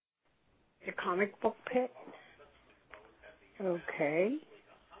The Comic Book Pit? Okay.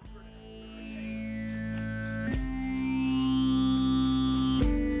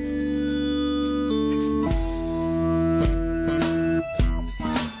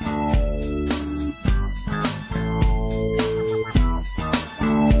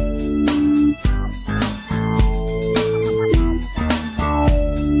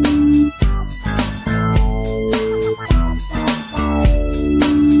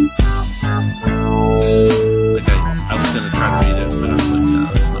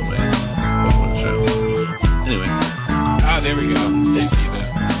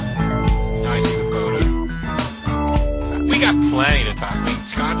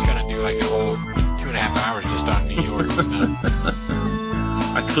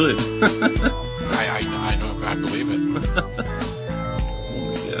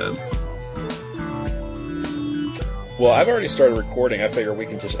 Well, I've already started recording. I figure we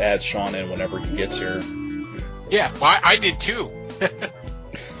can just add Sean in whenever he gets here. Yeah, well, I did too.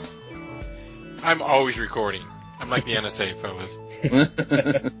 I'm always recording. I'm like the NSA, fellas.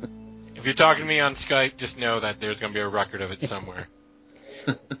 If you're talking to me on Skype, just know that there's going to be a record of it somewhere.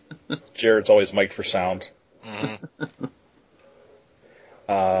 Jared's always mic'd for sound. Mm-hmm.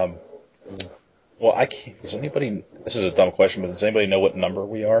 Well, I can't. Does anybody? This is a dumb question, but does anybody know what number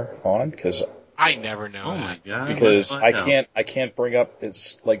we are on? Because I never know. Oh my god! Because I can't bring up.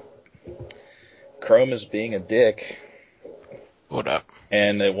 It's like Chrome is being a dick. Hold up.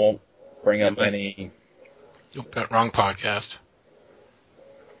 And it won't bring up any. Wrong podcast.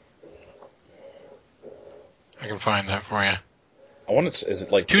 I can find that for you. I want to. Is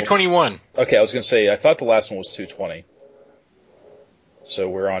it like 221? Okay, I was going to say I thought the last one was 220. So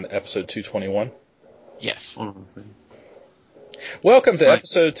we're on episode 221. Yes. Welcome to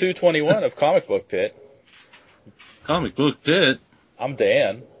episode 221 of Comic Book Pit. Comic Book Pit. I'm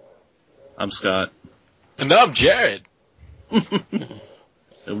Dan. I'm Scott. And I'm Jared.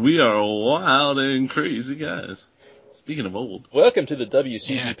 And we are wild and crazy guys. Speaking of old. Welcome to the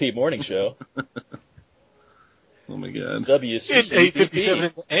WCBP Morning Show. Oh my god. WCBP. It's 8:57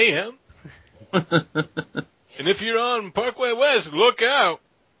 in the a.m. And if you're on Parkway West, look out.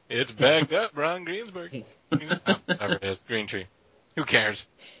 It's backed up, Ron Greensburg. Whatever it is, Green Tree. Who cares?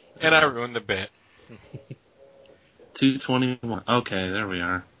 And I ruined the bit. 221. Okay, there we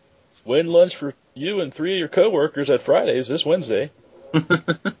are. Win lunch for you and 3 of your coworkers at Fridays this Wednesday.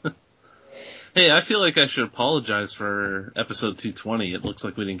 Hey, I feel like I should apologize for episode 220. It looks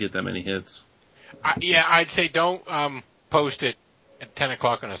like we didn't get that many hits. Yeah, I'd say don't post it at 10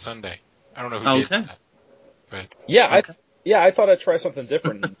 o'clock on a Sunday. I don't know who did that. But, yeah, I thought I'd try something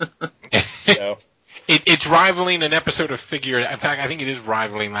different. You know. It's rivaling an episode of Figure It Out. In fact, I think it is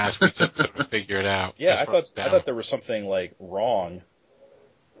rivaling last week's episode of Figure It Out. Yeah, I thought there was something like wrong,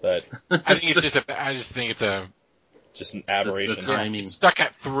 but I think it's just just an aberration. The timing. It's stuck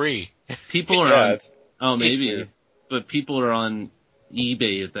at 3. People are on. Maybe, but people are on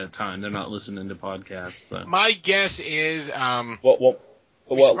eBay at that time. They're not listening to podcasts. So. My guess is we should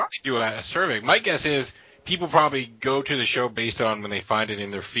probably do a survey. My guess is people probably go to the show based on when they find it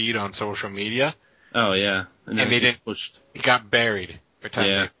in their feed on social media. Oh yeah, and they didn't pushed. It got buried.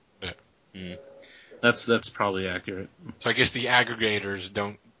 Yeah, that's probably accurate. So I guess the aggregators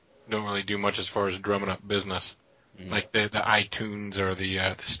don't really do much as far as drumming up business, like the iTunes or the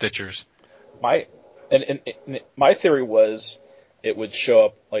Stitchers. My theory was it would show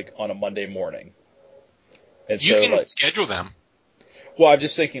up like on a Monday morning. And you can schedule them. Well, I'm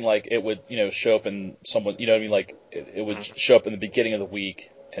just thinking like it would, show up in someone, you know what I mean? Like it would show up in the beginning of the week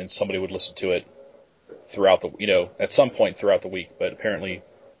and somebody would listen to it throughout at some point throughout the week, but apparently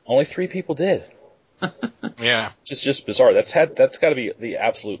only 3 people did. Yeah. Just bizarre. That's got to be the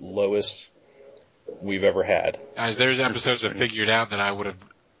absolute lowest we've ever had. Guys, there's episodes I figured out that I would have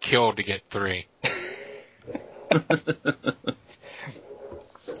killed to get 3.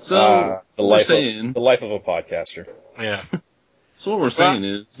 So the life of a podcaster. Yeah. So what we're saying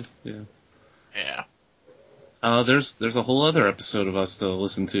is, yeah. There's a whole other episode of us to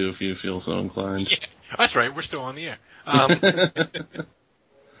listen to if you feel so inclined. Yeah, that's right. We're still on the air.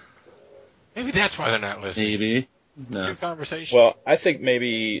 Maybe that's why they're not listening. Maybe. No. Good conversation. Well, I think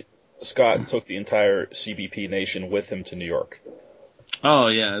maybe Scott took the entire CBP nation with him to New York. Oh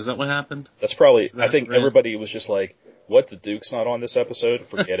yeah, is that what happened? That's probably. I think everybody was just like, "What? The Duke's not on this episode?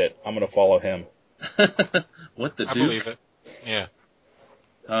 Forget it. I'm going to follow him." What the Duke? I believe it. Yeah.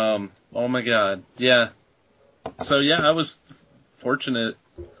 Oh my God. Yeah. So yeah, I was fortunate.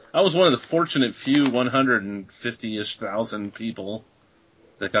 I was one of the fortunate few 150-ish thousand people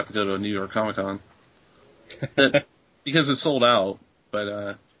that got to go to a New York Comic Con. Because it sold out,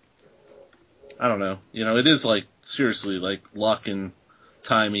 but I don't know. It is like seriously like luck and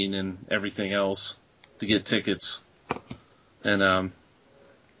timing and everything else to get tickets. And oh,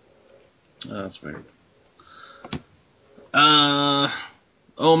 that's weird. Oh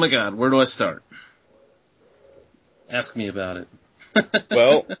my God, where do I start? Ask me about it.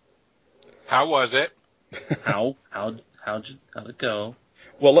 Well, How was it? How'd it go?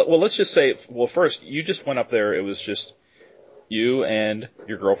 well, let's just say, first, you just went up there. It was just you and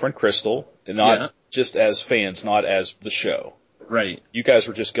your girlfriend Crystal, and not just as fans, not as the show. Right. You guys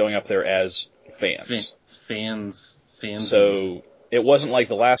were just going up there as fans. Fans. So it wasn't like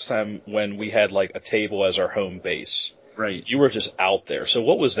the last time when we had like a table as our home base. Right. You were just out there. So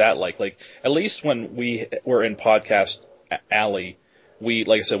what was that like? Like, at least when we were in Podcast Alley,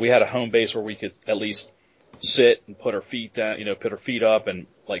 like I said, we had a home base where we could at least sit and put our feet down, put our feet up, and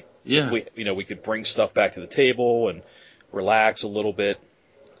like, if we could bring stuff back to the table and relax a little bit.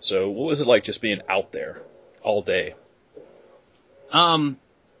 So what was it like just being out there all day? Oh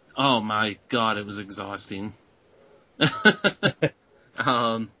my God, it was exhausting. Let's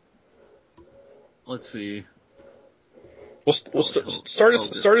see. Well, start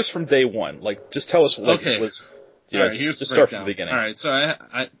us from day one. Like, just tell us what it was. Right, just start from the beginning. All right, so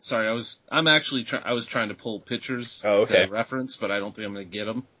I was trying to pull pictures to reference, but I don't think I'm going to get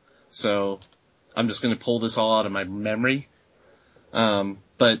them. So I'm just going to pull this all out of my memory.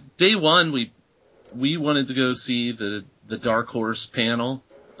 But day one, we wanted to go see the Dark Horse panel,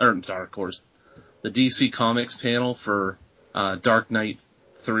 or Dark Horse, the DC Comics panel for Dark Knight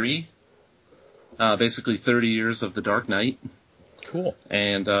 3. Basically 30 years of the Dark Knight. Cool.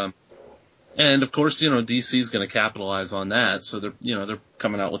 And of course, DC's going to capitalize on that. So they're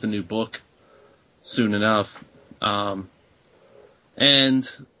coming out with a new book soon enough. And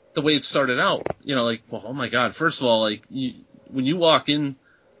the way it started out, oh my God, first of all, like, when you walk in,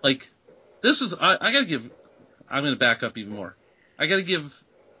 like, this is, I'm going to back up even more. I got to give,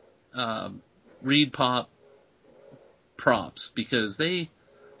 Reed Pop props because they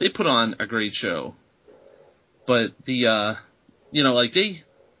put on a great show. But they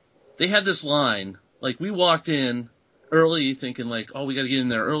had this line, like, we walked in early thinking like, oh, we gotta get in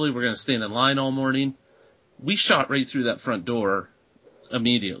there early, we're gonna stand in line all morning. We shot right through that front door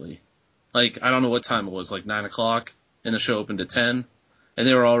immediately. Like, I don't know what time it was, like 9 o'clock, and the show opened at 10, and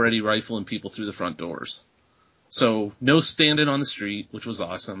they were already rifling people through the front doors. So, no standing on the street, which was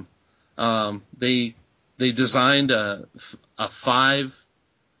awesome. They designed a 5-line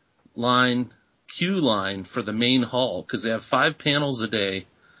queue line for the main hall, because they have 5 panels a day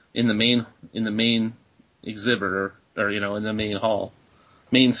in the main exhibit, or in the main hall,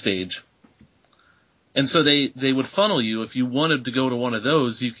 main stage. And so they would funnel you. If you wanted to go to one of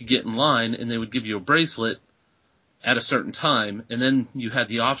those, you could get in line, and they would give you a bracelet at a certain time, and then you had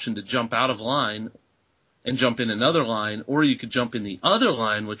the option to jump out of line and jump in another line, or you could jump in the other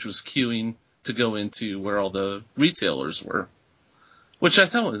line, which was queuing to go into where all the retailers were. Which I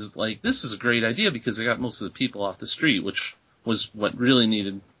thought was like, this is a great idea because they got most of the people off the street, which was what really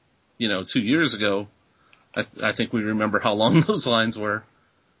needed, 2 years ago. I think we remember how long those lines were.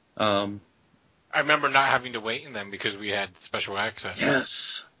 I remember not having to wait in them because we had special access.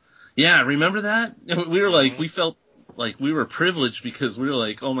 Yes. Yeah, remember that? We were like, we felt like we were privileged because we were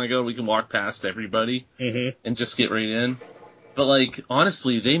like, oh my God, we can walk past everybody and just get right in. But like,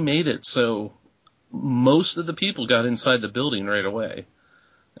 honestly, they made it so most of the people got inside the building right away.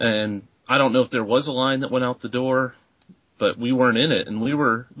 And I don't know if there was a line that went out the door, but we weren't in it, and we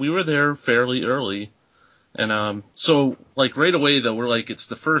were there fairly early. And so like right away though, we're like, it's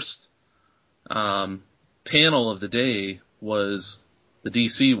the first panel of the day was the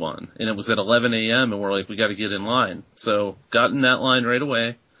DC one, and it was at 11 a.m. and we're like, we got to get in line. So got in that line right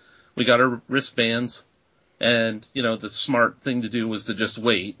away. We got our wristbands. And, the smart thing to do was to just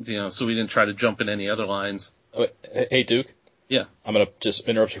wait, so we didn't try to jump in any other lines. Hey, Duke? Yeah. I'm going to just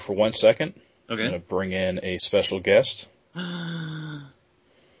interrupt you for 1 second. Okay. I'm going to bring in a special guest. Oh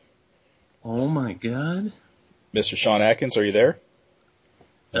my God. Mr. Sean Atkins, are you there?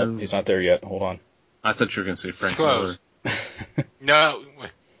 Oh. Nope, he's not there yet. Hold on. I thought you were going to say Frank Miller. No.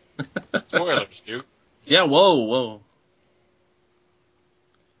 Spoilers, Duke. Yeah, whoa. All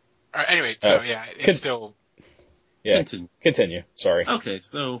right, anyway, so yeah, it's still... Yeah, continue. Sorry. Okay,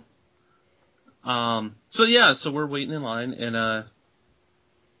 so we're waiting in line, and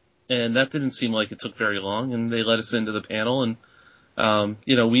that didn't seem like it took very long, and they let us into the panel, and,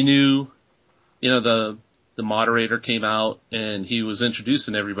 we knew, the moderator came out, and he was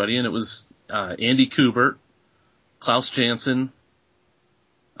introducing everybody, and it was, Andy Kubert, Klaus Janson,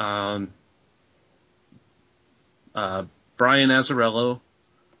 Brian Azzarello,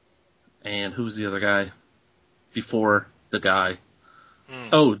 and who was the other guy before the guy? Mm.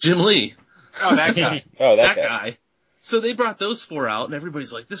 Oh, Jim Lee. Oh, that guy. Oh, That guy. So they brought those 4 out, and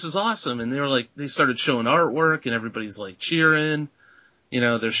everybody's like, this is awesome. And they started showing artwork, and everybody's like cheering.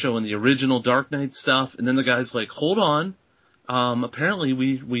 They're showing the original Dark Knight stuff. And then the guy's like, hold on. Apparently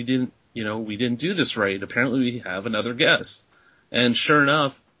we didn't do this right. Apparently we have another guest. And sure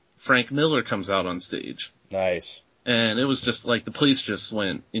enough, Frank Miller comes out on stage. Nice. And it was just like, the place just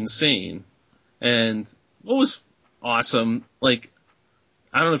went insane. And what was awesome, like,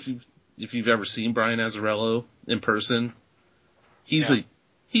 I don't know if you've ever seen Brian Azzarello in person.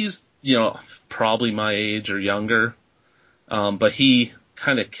 He's probably my age or younger. But he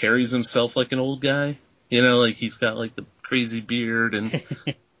kind of carries himself like an old guy. Like he's got like the crazy beard and,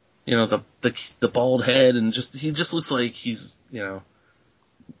 the bald head, and he just looks like he's going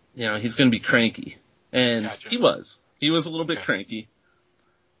to be cranky. And Gotcha. he was a little bit cranky.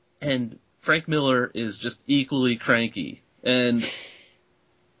 And Frank Miller is just equally cranky. And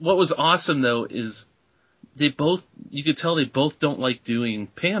what was awesome though is you could tell they both don't like doing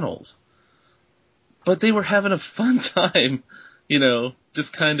panels, but they were having a fun time,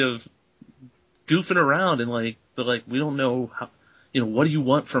 just kind of goofing around, and like, they're like, we don't know how, what do you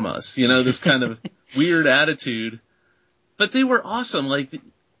want from us? This kind of weird attitude, but they were awesome. Like,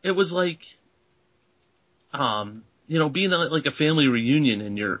 it was like, being like a family reunion,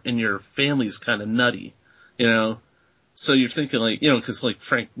 and your family's kind of nutty, So you're thinking like, cause like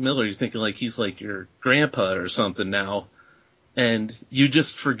Frank Miller, you're thinking like he's like your grandpa or something now, and you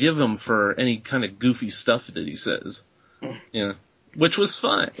just forgive him for any kind of goofy stuff that he says, which was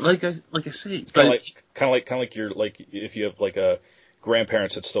fun. Like I say, it's kind of like you're like, if you have like a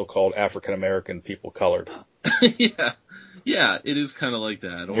grandparents that's still called African American people colored. Yeah, it is kind of like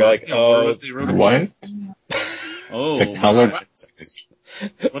that. You're like, what? Oh, the colored.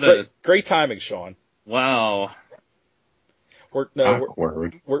 Great timing, Sean. Wow. We're Is talking there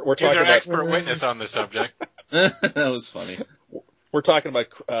an about expert witness on the subject? That was funny. We're talking about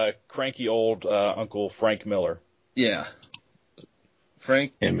cranky old Uncle Frank Miller. Yeah.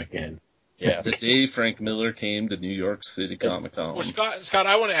 Frank. Him again. Yeah. The day Frank Miller came to New York City Comic Con. Well, Scott,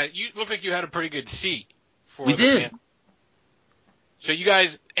 I want to add, you look like you had a pretty good seat for We the did. panel. So you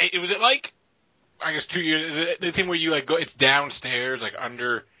guys, was it like, I guess 2 years, is it the thing where you like go, it's downstairs, like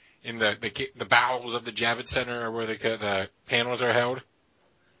under, in the bowels of the Javits Center, or where the panels are held?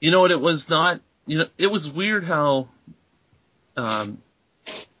 You know what? It was not. It was weird how.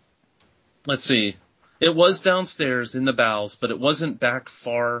 Let's see. It was downstairs in the bowels, but it wasn't back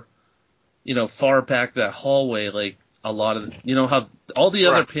far. Far back that hallway, like a lot of. How all the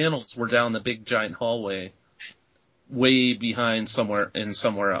other panels were down the big giant hallway, way behind somewhere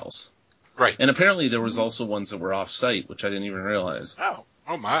else. Right. And apparently there was also ones that were off site, which I didn't even realize.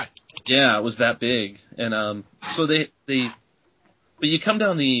 Oh my. Yeah, it was that big. And, so but you come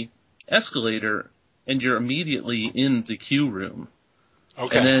down the escalator and you're immediately in the queue room.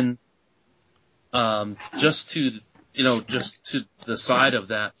 Okay. And then, just to the side of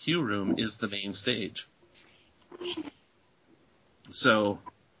that queue room is the main stage. So,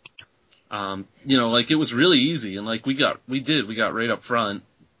 like it was really easy, and like we got right up front.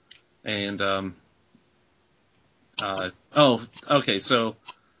 And, okay, so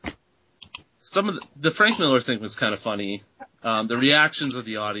some of the Frank Miller thing was kind of funny. The reactions of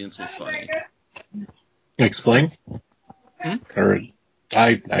the audience was funny. Explain? Or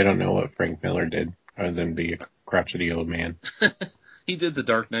I don't know what Frank Miller did other than be a crotchety old man. He did The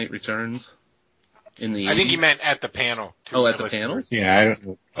Dark Knight Returns in the 80s. I think he meant at the panel. Oh, at the panel? Yeah, I don't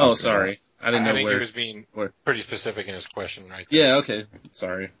know. Oh, sorry. I didn't know I think where. he was being pretty specific in his question, right? Yeah, okay.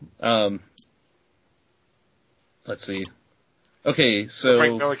 Sorry. Let's see. Okay, so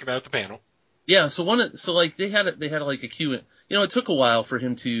Frank Miller came out at the panel. Yeah, so they had like a Q. It took a while for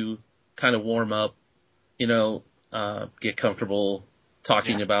him to kind of warm up, get comfortable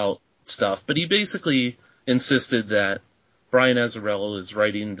talking about stuff, but he basically insisted that Brian Azzarello is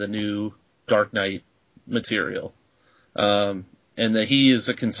writing the new Dark Knight material, and that he is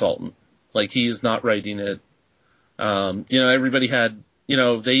a consultant. Like, he is not writing it. Everybody had,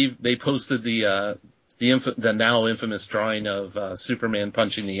 they posted the now infamous drawing of Superman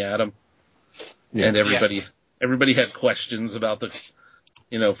punching the Atom. Yeah. And everybody had questions about the,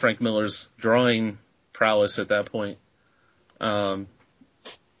 Frank Miller's drawing prowess at that point.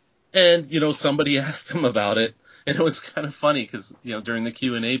 And, somebody asked him about it, and it was kind of funny because, during the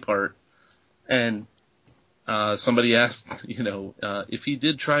Q&A part, and somebody asked, if he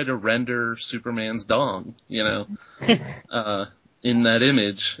did try to render Superman's dong, in that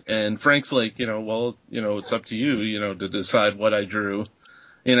image, and Frank's like, well, it's up to you, to decide what I drew,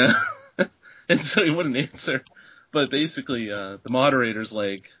 And so he wouldn't answer. But basically, the moderator's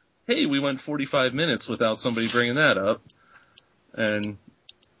like, hey, we went 45 minutes without somebody bringing that up. And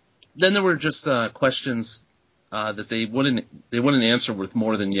then there were just, questions, that they wouldn't answer with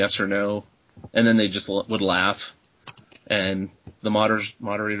more than yes or no. And then they just would laugh. And the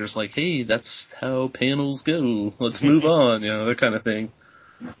moderator's like, hey, that's how panels go. Let's move on, that kind of thing.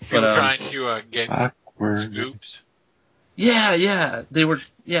 People trying to get Awkward. scoops. Yeah,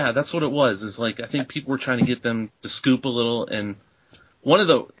 that's what it was. Is like, I think people were trying to get them to scoop a little, and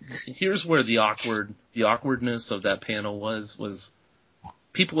here's where the awkwardness of that panel was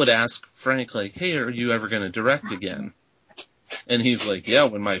people would ask Frank, like, hey, are you ever going to direct again? And he's like, yeah,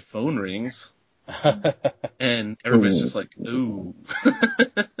 when my phone rings. And everybody's just like, ooh.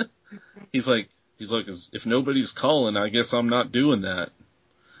 He's like, if nobody's calling, I guess I'm not doing that.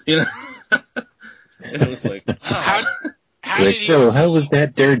 And it was like, How Like, did so how was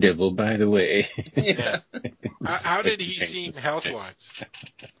that Daredevil, by the way? Yeah. How did he seem health-wise?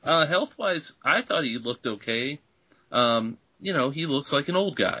 Health-wise, I thought he looked okay. He looks like an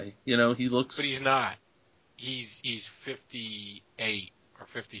old guy. He looks. But he's not. He's 58 or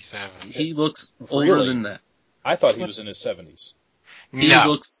 57. He looks older Really? than that. I thought he was in his 70s.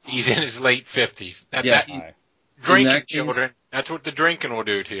 He's in his late 50s. Drinking, that case, children. That's what the drinking will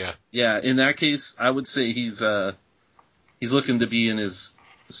do to you. Yeah, in that case, I would say he's looking to be in his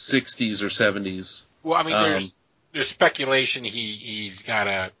 60s or 70s. Well, I mean, there's speculation he's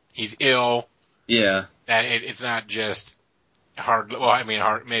ill. Yeah. That it's not just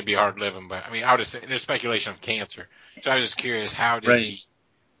maybe hard living, but I mean, I would just say there's speculation of cancer. So I was just curious, how did he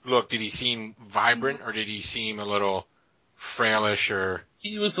look? Did he seem vibrant, or did he seem a little frailish, or?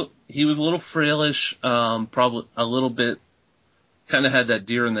 He was a little frailish, probably a little bit, kind of had that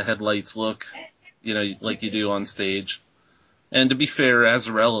deer in the headlights look, like you do on stage. And to be fair,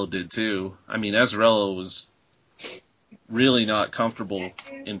 Azzarello did too. I mean, Azzarello was really not comfortable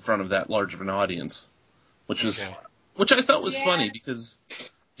in front of that large of an audience, which I thought was funny because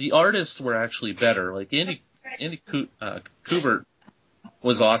the artists were actually better. Like Andy Kubert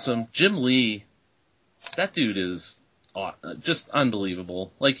was awesome. Jim Lee, that dude is just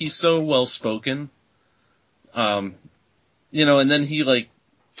unbelievable. Like, he's so well spoken. And then he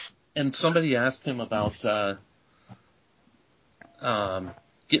and somebody asked him about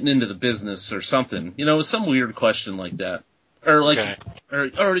getting into the business or something. It was some weird question like that. Or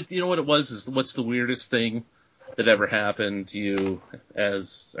or you know what it was, is what's the weirdest thing that ever happened to you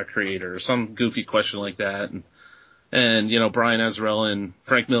as a creator, or some goofy question like that. And Brian Azzarello and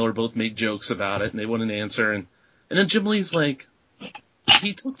Frank Miller both made jokes about it, and they wouldn't answer. And then Jim Lee's like,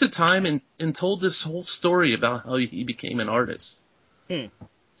 he took the time and told this whole story about how he became an artist.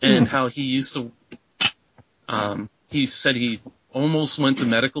 And how he used to, he said he almost went to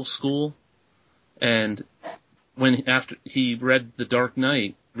medical school, and after he read The Dark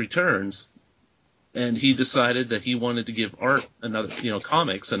Knight Returns, and he decided that he wanted to give art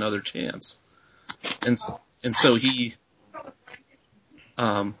comics another chance. And so he,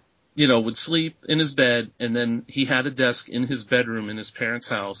 would sleep in his bed, and then he had a desk in his bedroom in his parents'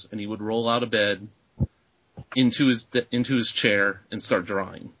 house, and he would roll out of bed into his chair and start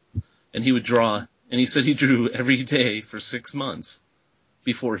drawing. And he would draw, and he said he drew every day for 6 months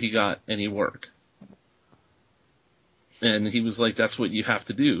before he got any work. And he was like, that's what you have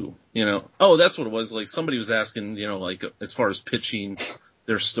to do, Oh, that's what it was. Like, somebody was asking, as far as pitching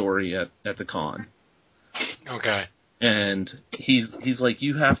their story at the con. Okay. And he's like,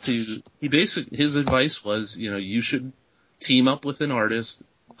 you have to, his advice was, you should team up with an artist,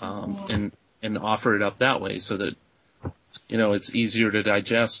 and offer it up that way so that, it's easier to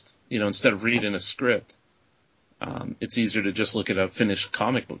digest, instead of reading a script. It's easier to just look at a finished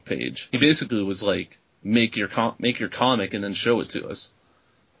comic book page. He basically was like, make your comic and then show it to us.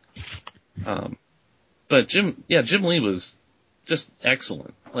 But Jim Lee was just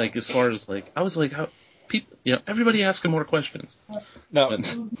excellent. Like, as far as I was like, how people, everybody asking more questions. Now,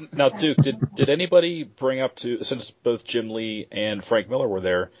 Duke, did anybody bring up since both Jim Lee and Frank Miller were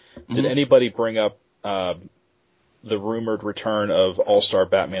there, did anybody bring up, the rumored return of All-Star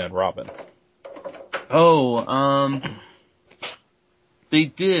Batman and Robin? Oh, they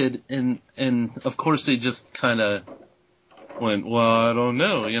did, and of course they just kind of went, well, I don't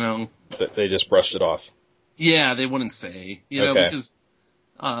know, They just brushed it off. Yeah, they wouldn't say, because,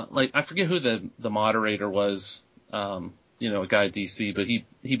 I forget who the moderator was, a guy at DC, but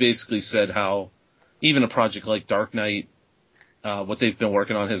he basically said how even a project like Dark Knight, what they've been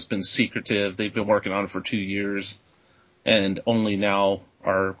working on has been secretive. They've been working on it for 2 years, and only now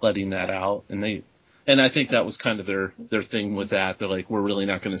are letting that out. And And I think that was kind of their thing with that. They're like, we're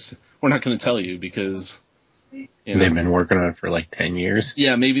not going to tell you because, you know, They've been working on it for like 10 years.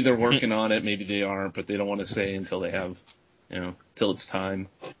 yeah, maybe they're working on it, maybe they aren't, but they don't want to say until they have, you know, till it's time,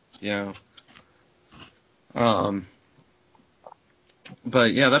 you know.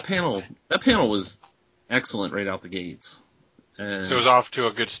 But yeah, that panel was excellent right out the gates. And So it was off to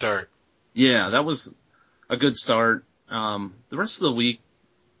a good start. yeah, that was a good start. The rest of the week,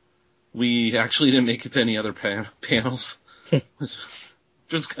 we actually didn't make it to any other panels, which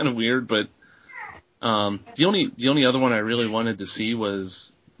was kind of weird, but the only other one I really wanted to see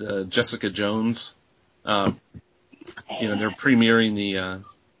was the Jessica Jones. You know, they're premiering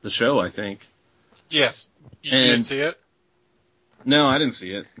the show, I think. Yes. You And- didn't see it? No, I didn't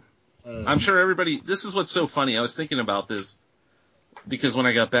see it. I'm sure everybody. This is what's so funny. I was thinking about this because when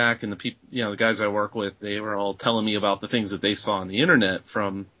I got back, and the people, you know, the guys I work with, they were all telling me about the things that they saw on the internet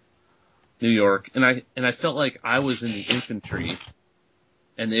from New York, and I felt like I was in the infantry,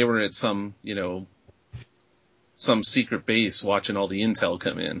 and they were at some, you know, some secret base watching all the intel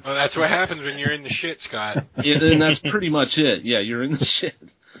come in. Well, that's what happens when you're in the shit, Scott. And that's pretty much it. Yeah, you're in the shit.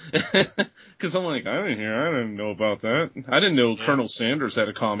 Cause I'm like, I didn't know about that. I didn't know Yeah. Colonel Sanders had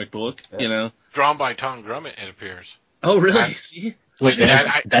a comic book, you know. Drawn by Tom Grummett, it appears. Oh, really? I- See? Wait,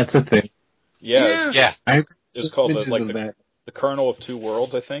 that's a thing. Yeah, Yeah. it's called Images like of that. the Colonel of Two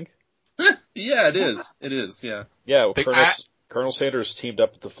Worlds, I think. Yeah, it is. It is, yeah. Yeah, well, Think Colonel Sanders teamed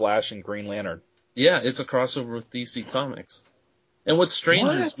up with the Flash and Green Lantern. Yeah, it's a crossover with DC Comics. And what's strange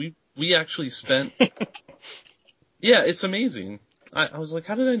is we actually spent, yeah, it's amazing. I was like,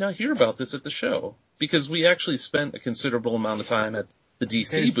 how did I not hear about this at the show? Because we actually spent a considerable amount of time at the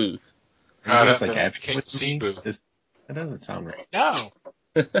DC Yes. booth. Are you just that- like that happy with C me? booth. That doesn't sound right. No.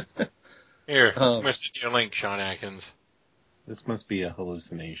 Here, Oh. I'm going to send you a link, Sean Atkins. This must be a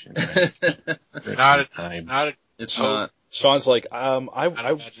hallucination. Right? Not a- time. Not a, It's Oh. not, Sean's like, I'm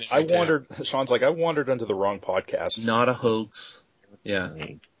imagining I it too. wandered. Sean's like, I wandered into the wrong podcast. not a hoax. Yeah.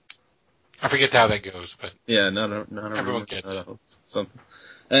 I forget how that goes, but Yeah, not a Everyone rumor, gets not a it. hoax, something.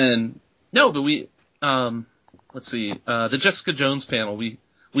 And no, but we let's see, the Jessica Jones panel, we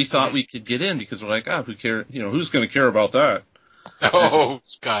thought we could get in because we're like, who care, you know, who's going to care about that? oh,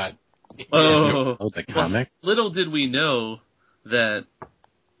 Scott. Oh, Oh, the comic? little did we know that,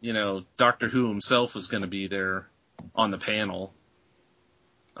 you know, Doctor Who himself was going to be there on the panel.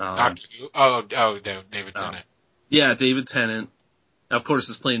 Doctor Who? Oh, David Tennant. Yeah, David Tennant, of course,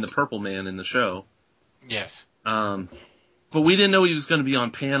 is playing the Purple Man in the show. Yes. But we didn't know he was going to be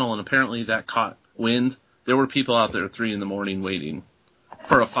on panel, and apparently that caught wind. There were people out there at 3 a.m. waiting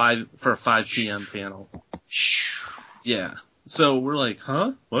for a 5 p.m. panel. Yeah. So we're like,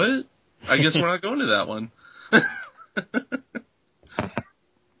 huh? What? I guess we're not going to that one.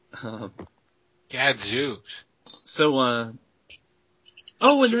 Gadzooks. So, and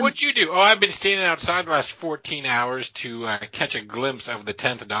So then, what'd you do? Oh, I've been standing outside the last 14 hours to catch a glimpse of the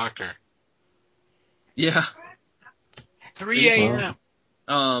 10th Doctor. yeah. 3 a.m.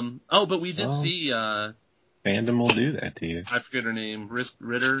 But we did Oh. see, Fandom will do that to you. I forget her name,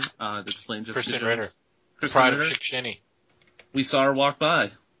 Ritter, that's playing Jessica Kristen Jones. Ritter. Kristen Pride of Ritter. Chick Shinny. We saw her walk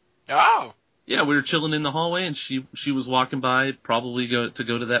by. Oh. Yeah, we were chilling in the hallway, and she was walking by, probably go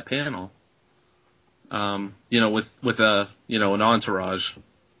to that panel. You know, with a, you know, an entourage.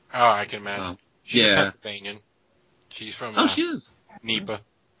 Oh, I can imagine. She's yeah. a Pennsylvanian. She's from Oh, she is. NEPA.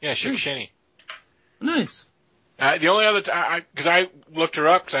 Yeah, Chick Shinny. Nice. The only other because I looked her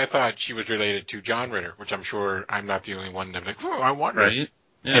up because I thought she was related to John Ritter, which I'm sure I'm not the only one that's like, oh, I wonder. Right.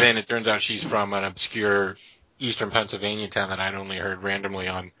 Yeah. And then it turns out she's from an obscure eastern Pennsylvania town that I'd only heard randomly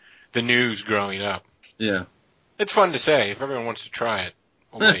on the news growing up. Yeah. It's fun to say. If everyone wants to try it,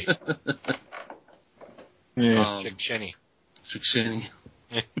 oh wait, Yeah. Chick Shinny. Chick Shinny.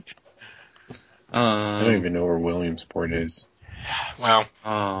 I don't even know where Williamsport is. Well,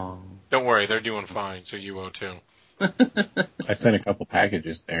 Oh. don't worry, they're doing fine, so you will too. I sent a couple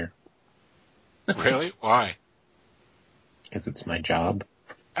packages there Really? Why? because it's my job.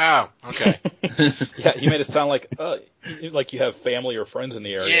 Oh, okay. Yeah, you made it sound like you have family or friends in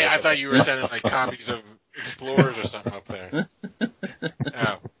the area. Yeah, I thought you were sending like copies of Explorers or something up there.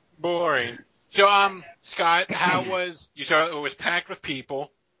 Oh, boring. So, Scott, how was, you saw it was packed with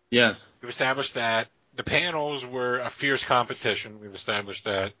people. Yes. We've established that. The panels were a fierce competition. We've established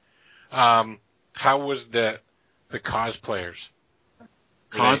that. How was the cosplayers?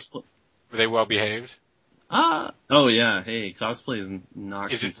 Cosplay. Were they well behaved? Oh yeah. Hey, cosplay is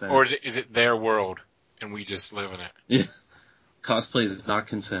not Is it, consent. or is it their world and we just live in it? Yeah. Cosplay is not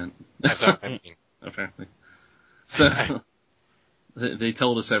consent. That's what I mean. Apparently. So they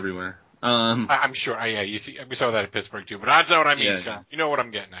told us everywhere. I'm sure. Yeah, we saw that at Pittsburgh too. But that's not what I mean, Yeah, Scott. You know what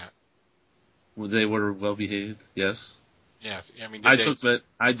I'm getting at. They were well behaved. Yes. Yes. I mean, I did did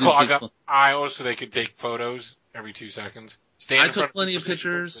clog take, up aisles so they could take photos every 2 seconds? Stand I in front took plenty of people's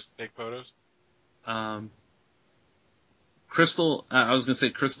pictures. to take photos. Crystal, I was gonna say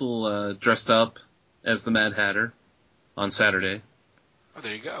Crystal, dressed up as the Mad Hatter on Saturday. Oh,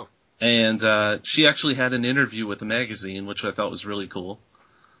 there you go. And, she actually had an interview with the magazine, which I thought was really cool.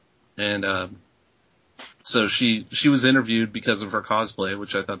 And, so she was interviewed because of her cosplay,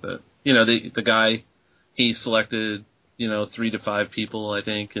 which I thought that, the guy, he selected, 3 to 5 people, I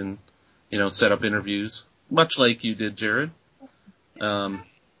think, and, set up interviews, much like you did, Jared. He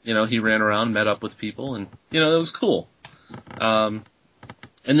ran around, met up with people, and, it was cool. And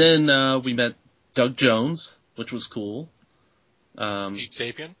then, we met Doug Jones, which was cool. Ape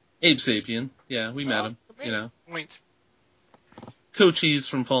Sapien? Abe Sapien. Yeah, we met him, Point. Cochise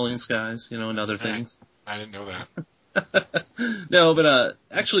from Falling Skies, and other things. I didn't know that. No, but,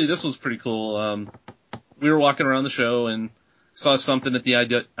 actually this was pretty cool. We were walking around the show and saw something at the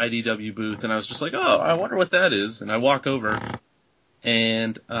IDW booth, and I was just like, oh, I wonder what that is. And I walk over,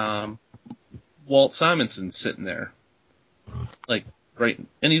 and, Walt Simonson's sitting there. Like, right,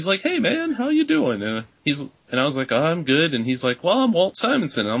 and he's like, hey man, how you doing? And I was like, oh, I'm good. And he's like, well, I'm Walt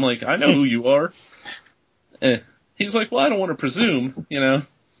Simonson. And I'm like, I know who you are. And he's like, well, I don't want to presume,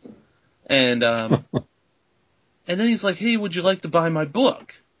 And, and then he's like, hey, would you like to buy my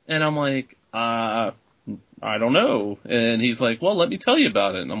book? And I'm like, I don't know. And he's like, well, let me tell you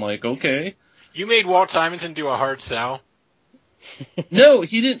about it. And I'm like, okay. You made Walt Simonson do a hard sell? No,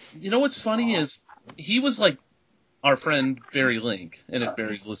 he didn't. You know what's funny is he was like our friend Barry Link. And if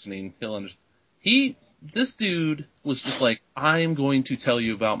Barry's listening, he'll understand. This dude was just like, I am going to tell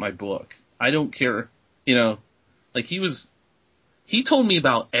you about my book. I don't care. Like he told me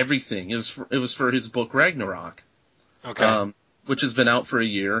about everything. It was for his book Ragnarok. Okay. Which has been out for a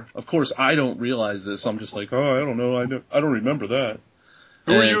year. Of course, I don't realize this. I'm just like, oh, I don't know. I don't remember that.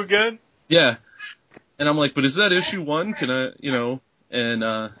 Who are you again? Yeah. And I'm like, but is that issue 1? Can I,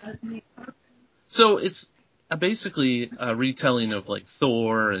 and, so it's basically a retelling of like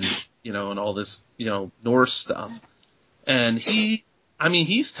Thor and, and all this, Norse stuff. And he's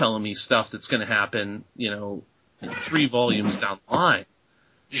telling me stuff that's going to happen, 3 volumes down the line.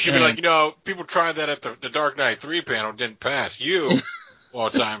 You should be like, people tried that at the Dark Knight 3 panel, didn't pass. You,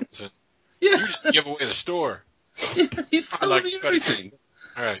 Walt Simonson. Yeah. You just give away the store. Yeah, he's telling me everything.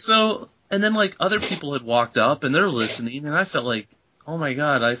 All right. So, and then like other people had walked up and they're listening, and I felt like, oh my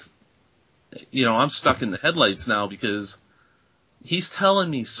God, I'm stuck in the headlights now because he's telling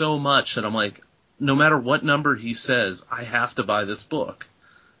me so much that I'm like, no matter what number he says, I have to buy this book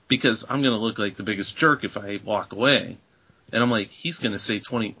because I'm going to look like the biggest jerk if I walk away. And I'm like, he's going to say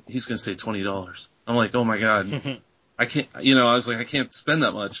 $20. I'm like, oh my God, I can't, I was like, I can't spend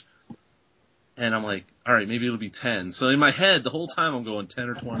that much. And I'm like, all right, maybe it'll be 10. So in my head, the whole time I'm going 10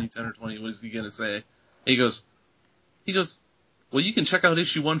 or 20, 10 or 20. What is he going to say? He goes, well, you can check out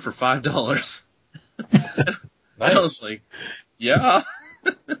issue 1 for $5. Nice. I was like, yeah.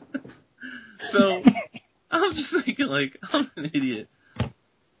 So I'm just thinking like, I'm an idiot.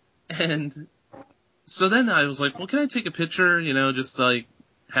 And so then I was like, well, can I take a picture? Just like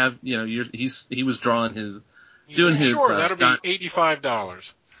have, he was drawing his. Sure, that'll be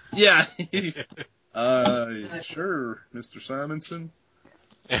 $85. Yeah. Sure, Mr. Simonson.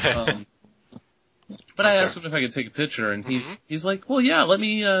 But I asked him if I could take a picture, and he's like, well, yeah, let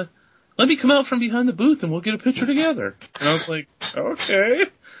me come out from behind the booth and we'll get a picture together. And I was like, okay.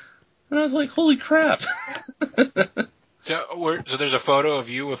 And I was like, holy crap. So there's a photo of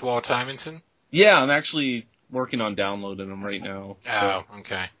you with Walt Simonson? Yeah, I'm actually working on downloading them right now. Oh,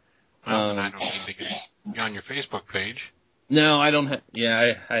 okay. Well, then I don't need to get on your Facebook page. No, I don't have,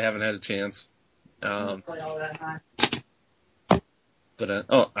 I haven't had a chance. But,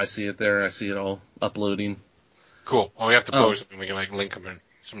 I see it there. I see it all uploading. Cool. Well, we have to post them and we can link them in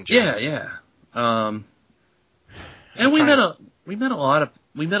some gems. Yeah. And we met a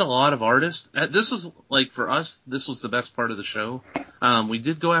lot of artists. This was like for us, this was the best part of the show. We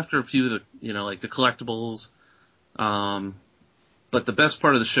did go after a few of the, the collectibles. But the best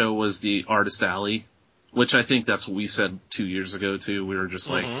part of the show was the artist alley, which I think that's what we said 2 years ago too. We were just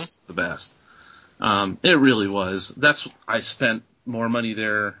like, it's the best. It really was. I spent more money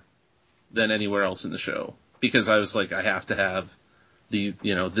there than anywhere else in the show because I was like, I have to have the,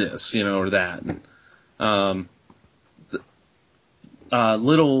 this, or that. And,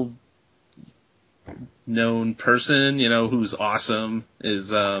 little known person, who's awesome is,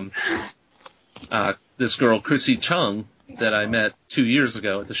 this girl, Chrissy Chung, that I met 2 years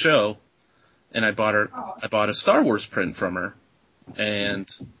ago at the show. and I bought a Star Wars print from her, and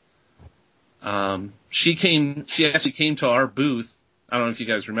she actually came to our booth. I don't know if you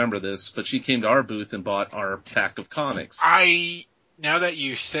guys remember this, but she came to our booth and bought our pack of comics. Now that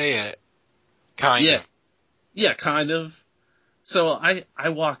you say it, kind of. Yeah, kind of. So I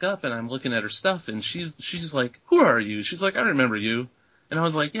walk up and I'm looking at her stuff, and she's like, "Who are you?" She's like, "I remember you." And I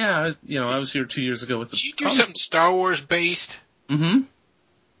was like, "Yeah, I was here 2 years ago with the." Did you do something Star Wars based? Mm-hmm.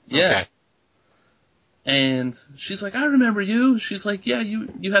 Yeah. Okay. And she's like, "I remember you." She's like, "Yeah,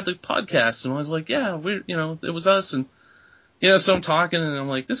 you had the podcast." And I was like, "Yeah, it was us." And so I'm talking, and I'm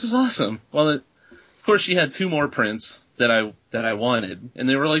like, "This is awesome." Well, of course, she had 2 more prints that I wanted, and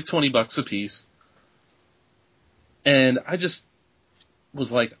they were like $20 a piece. And I just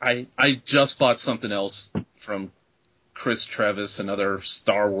was like, I just bought something else from Chris Trevis, another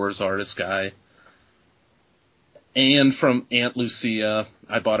Star Wars artist guy. And from Aunt Lucia,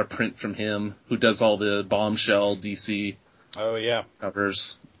 I bought a print from him, who does all the Bombshell DC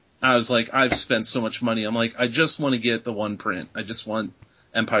covers. I was like, I've spent so much money. I'm like, I just want to get the one print. I just want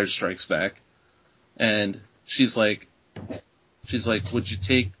Empire Strikes Back. And she's like, would you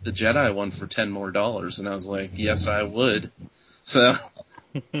take the Jedi one for $10 more? And I was like, yes, I would. So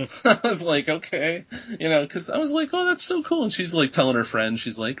I was like, okay, cause I was like, oh, that's so cool. And she's like telling her friend,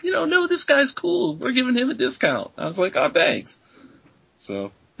 she's like, no, this guy's cool. We're giving him a discount. I was like, oh, thanks.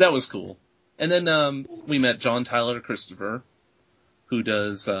 So that was cool. And then, we met John Tyler Christopher, who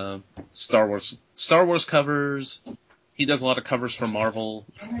does, Star Wars covers. He does a lot of covers for Marvel,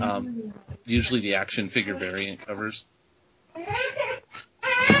 usually the action figure variant covers.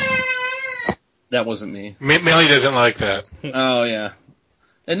 That wasn't me. Millie doesn't like that. Oh, yeah.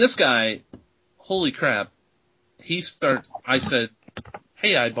 And this guy, holy crap, I said,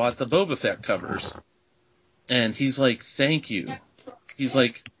 hey, I bought the Boba Fett covers. And he's like, thank you. He's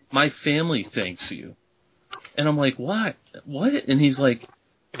like, my family thanks you. And I'm like, what? And he's like...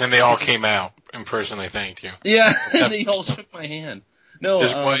 And then they all came out and personally thanked you. Yeah, and they all shook my hand. No,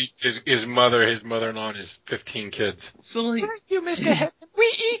 his wife, his mother-in-law, and his 15 kids. So like... Thank you, Mr. Hedman.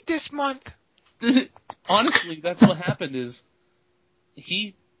 We eat this month. Honestly, that's what happened is...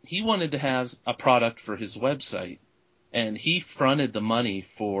 He wanted to have a product for his website, and he fronted the money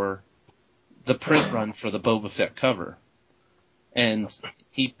for the print run for the Boba Fett cover. And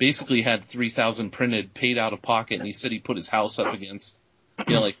he basically had 3,000 printed, paid out of pocket, and he said he put his house up against,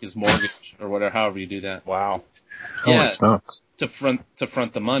 like his mortgage or whatever, however you do that. Wow. Yeah, to front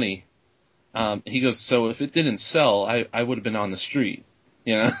the money. He goes, so if it didn't sell, I would have been on the street,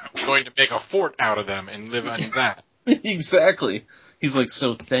 I'm going to make a fort out of them and live on that. Exactly. He's like,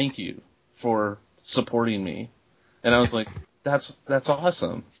 so thank you for supporting me. And I was like, that's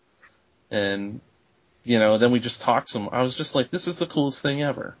awesome. And, then we just talked some. I was just like, this is the coolest thing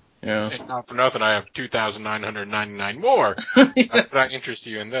ever. And not for nothing, I have 2,999 more. Yeah. But I interest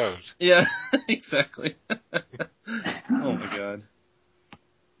you in those. Yeah, exactly. Oh my God.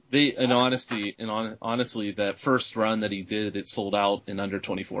 Honestly, that first run that he did, it sold out in under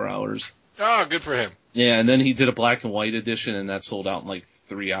 24 hours. Oh, good for him. Yeah, and then he did a black and white edition, and that sold out in like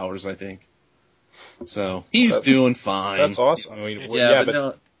 3 hours, I think. So he's doing fine. That's awesome. I mean,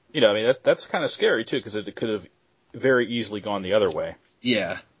 but that's kind of scary too, because it could have very easily gone the other way.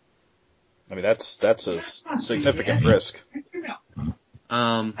 Yeah. I mean, that's a significant risk.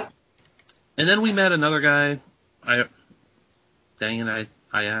 And then we met another guy. I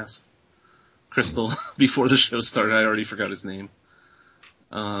asked Crystal before the show started. I already forgot his name.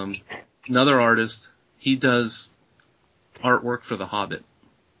 Another artist. He does artwork for The Hobbit,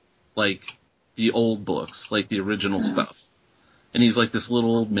 like the old books, like the original stuff. And he's like this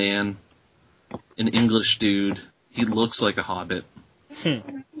little old man, an English dude. He looks like a hobbit.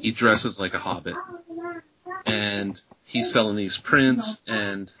 He dresses like a hobbit. And he's selling these prints,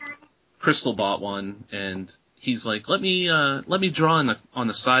 and Crystal bought one, and he's like, let me draw on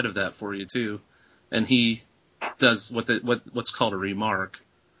the side of that for you too. And he does what's called a remark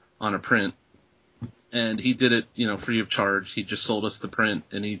on a print. And he did it, free of charge. He just sold us the print,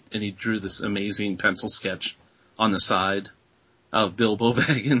 and he drew this amazing pencil sketch on the side of Bilbo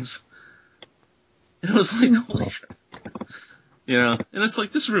Baggins. And it was like, holy crap. And it's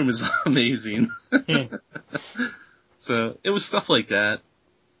like, this room is amazing. So it was stuff like that,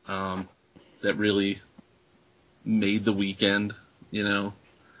 that really made the weekend, Sounds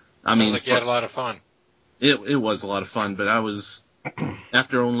like you had a lot of fun. It was a lot of fun, but I was,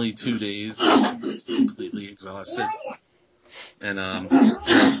 after only 2 days, I was completely exhausted.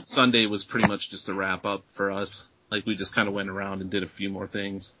 And, Sunday was pretty much just a wrap up for us. Like, we just kind of went around and did a few more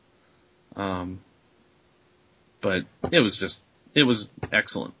things. But it was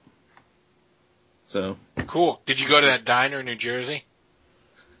excellent. So Cool. Did you go to that diner in New Jersey?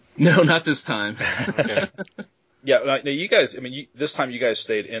 no, not this time. Okay. Yeah, now you guys. I mean, this time you guys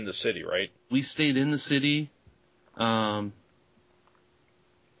stayed in the city, right? We stayed in the city, and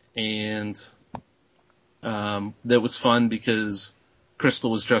that was fun because Crystal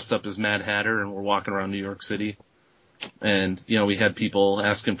was dressed up as Mad Hatter, and we're walking around New York City, and we had people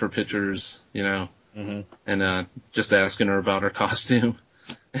asking for pictures, and just asking her about her costume,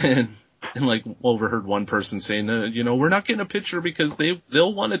 and like overheard one person saying, we're not getting a picture because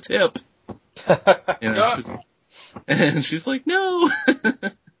they'll want a tip, and she's like, no.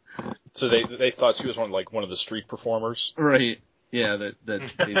 So they thought she was one of the street performers, right? Yeah,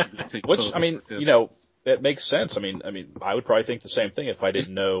 that basically take which photos I mean, for tips. it makes sense. I mean, I would probably think the same thing if I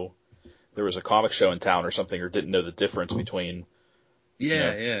didn't know there was a comic show in town or something, or didn't know the difference between.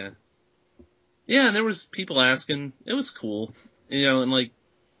 Yeah. And there was people asking. It was cool, and like,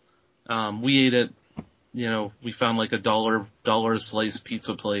 we ate at, we found like a $1 a slice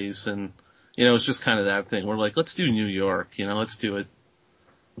pizza place, and it's just kind of that thing. We're like, let's do New York, let's do it,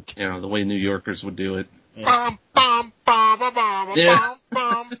 the way New Yorkers would do it. Bum, bum, bum, bum, bum, Yeah.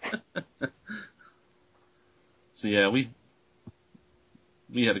 bum. So yeah, we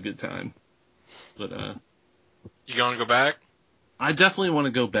had a good time, but You going to go back? I definitely want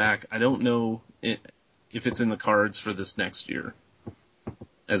to go back. I don't know if it's in the cards for this next year,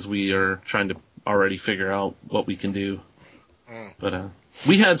 as we are trying to already figure out what we can do. But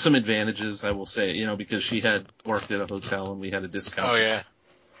we had some advantages, I will say, because she had worked at a hotel and we had a discount. Oh yeah,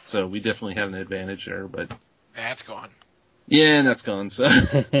 So we definitely had an advantage there. But that's gone. yeah, and that's gone. So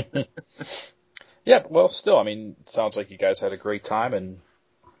Yeah, well, still, I mean, it sounds like you guys had a great time, and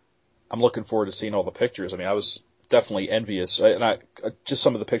I'm looking forward to seeing all the pictures. I mean, I was definitely envious, and just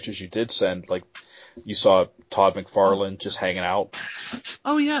some of the pictures you did send, like you saw Todd McFarlane just hanging out.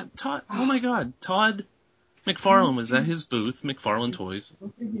 oh yeah, Todd. Oh my God, Todd McFarlane was at his booth, McFarlane Toys,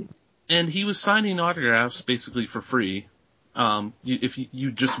 and he was signing autographs basically for free. If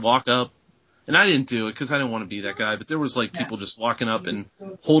you just walk up, and I didn't do it because I didn't want to be that guy, but there was like people just walking up and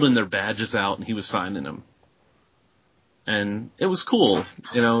holding their badges out, and he was signing them. And it was cool,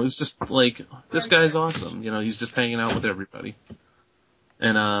 it was just like, this guy's awesome, he's just hanging out with everybody.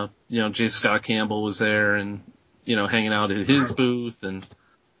 And, J. Scott Campbell was there and, hanging out at his booth and,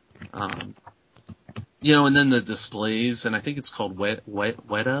 and then the displays, and I think it's called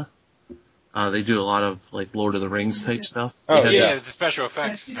Weta. They do a lot of like Lord of the Rings type stuff. Oh, Yeah, the special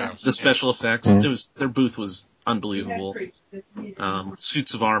effects. The special effects. Mm-hmm. Their booth was unbelievable.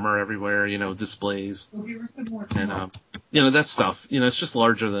 Suits of armor everywhere, displays. And, that stuff, it's just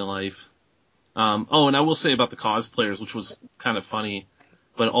larger than life. And I will say about the cosplayers, which was kind of funny,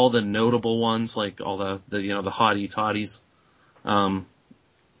 but all the notable ones, like all the hottie toddies,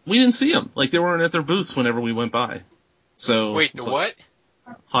 we didn't see them. Like, they weren't at their booths whenever we went by. So. Wait, the what?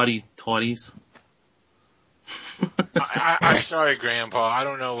 Hottie toddies. I'm sorry, Grandpa. I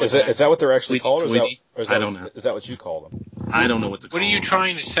don't know what Is that what they're actually called? Tweety. Or is I don't know. Is that what you call them? I don't know what to call What are you them.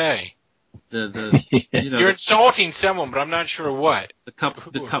 trying to say? You're insulting someone, but I'm not sure what. the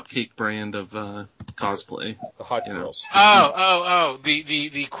cupcake brand of cosplay. The hot girls.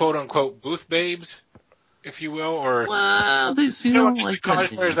 The quote unquote booth babes, if you will, or Well, they seem just like the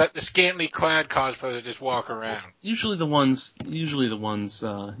cosplayers that the scantily clad cosplayers that just walk around. Usually the ones,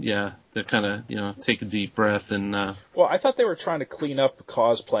 that kind of, take a deep breath and, Well, I thought they were trying to clean up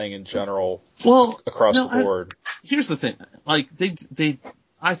cosplaying in general across the board. Here's the thing, like,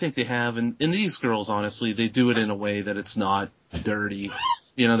 I think they have, and these girls, honestly, they do it in a way that it's not dirty.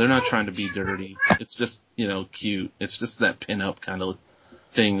 They're not trying to be dirty. It's just, cute. It's just that pin-up kind of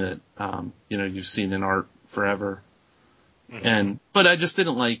thing that, you've seen in art forever. Mm-hmm. But I just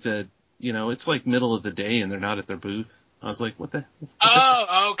didn't like that, it's like middle of the day and they're not at their booth. I was like, what the?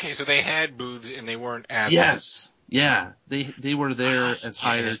 Okay, so they had booths and they weren't at. Yes. Yeah. They were there as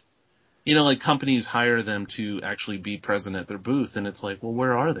hired. Like companies hire them to actually be present at their booth, and it's like, well,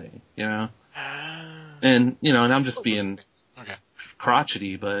 where are they? And I'm just being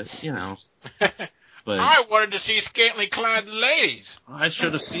crotchety, but but I wanted to see scantily clad ladies. I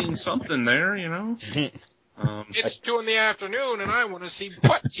should have seen something there, It's 2 PM and I want to see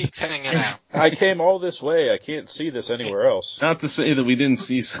butt cheeks hanging out. I came all this way. I can't see this anywhere else. Not to say that we didn't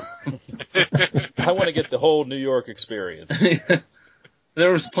see some. I want to get the whole New York experience.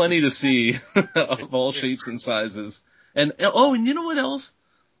 There was plenty to see of all shapes and sizes. And you know what else?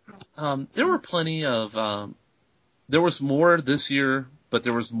 There were plenty of, there was more this year, but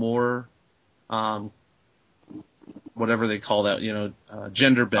there was more, whatever they call that,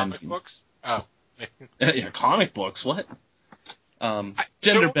 gender bending. Comic books? Oh. Yeah, comic books, what?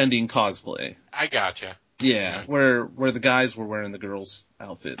 gender bending cosplay. I gotcha. Yeah, where the guys were wearing the girls'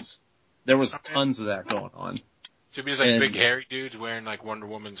 outfits. There was tons of that going on. So it'd be just like big hairy dudes wearing like Wonder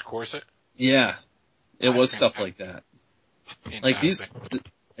Woman's corset? Yeah. It was stuff like that. Fantastic. Like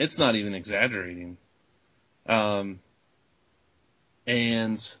it's not even exaggerating. And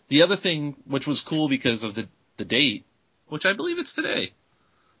the other thing, which was cool because of the date, which I believe it's today,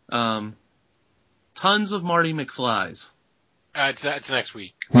 tons of Marty McFlys. It's next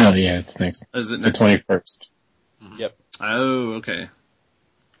week. No, yeah, it's next. Is it the 21st? Yep. Oh, okay.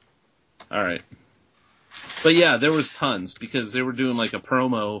 All right. But yeah, there was tons because they were doing like a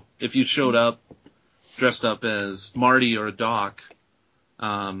promo. If you showed up dressed up as Marty or Doc,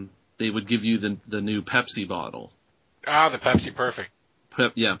 they would give you the new Pepsi bottle. Ah, the Pepsi Perfect.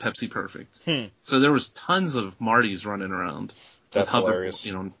 Pepsi Perfect. So there was tons of Martys running around. That's hilarious.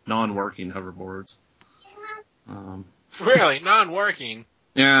 Non-working hoverboards. Really? Non-working?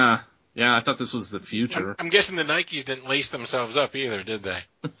 Yeah, I thought this was the future. I'm guessing the Nikes didn't lace themselves up either, did they?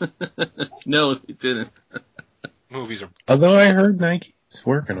 No, they didn't. Movies are... Although I heard Nike's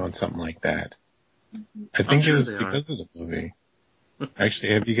working on something like that. I think sure it was they because of the movie.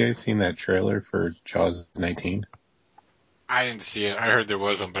 Actually, have you guys seen that trailer for Jaws 19? I didn't see it. I heard there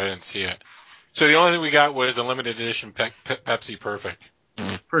was one, but I didn't see it. So the only thing we got was the limited edition Pepsi Perfect.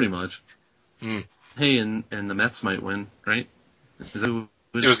 Pretty much. Mm. Hey, and the Mets might win, right? Is that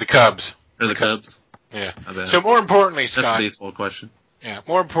It was the Cubs. Or the Cubs? Yeah. I bet. So more importantly, Scott. That's a baseball question. Yeah.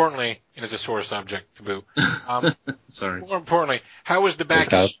 More importantly, and it's a sore subject to boot. Sorry. More importantly, how was the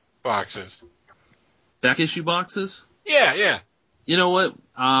back issue boxes? Back issue boxes? Yeah. You know what?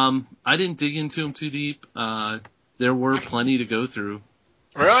 I didn't dig into them too deep. There were plenty to go through.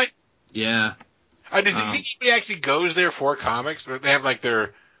 Really? Yeah. Did you think anybody actually goes there for comics? They have like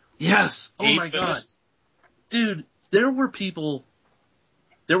their... Yes. Oh my God. Dude, there were people...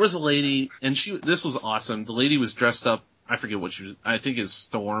 There was a lady, and this was awesome. The lady was dressed up, I forget what she was, I think it's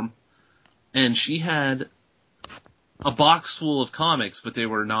Storm. And she had a box full of comics, but they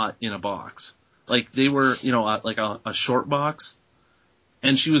were not in a box. Like, they were, like a short box.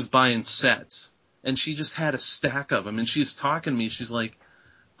 And she was buying sets. And she just had a stack of them. And she's talking to me. She's like,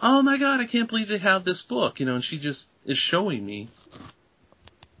 oh my God, I can't believe they have this book. And she just is showing me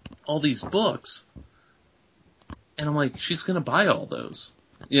all these books. And I'm like, she's going to buy all those.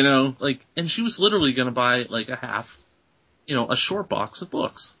 And she was literally going to buy like a half, a short box of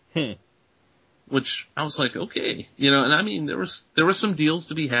books. Which I was like, okay. And I mean, there was some deals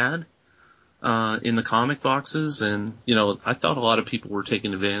to be had. In the comic boxes, and I thought a lot of people were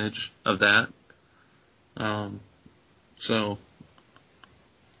taking advantage of that. So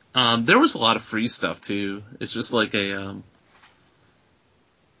there was a lot of free stuff too. It's just like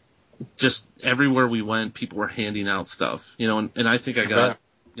just everywhere we went, people were handing out stuff, and I think I got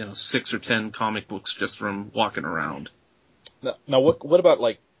 6 or 10 comic books just from walking around. Now what about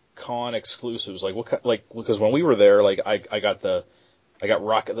like con exclusives? Like because when we were there, like I got the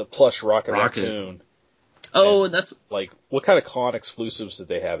plush Rocket Raccoon. Oh, and that's like, what kind of con exclusives did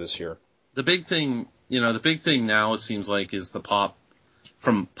they have this year? The big thing now, it seems like, is the pop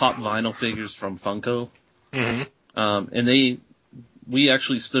vinyl figures from Funko. Mm-hmm. And we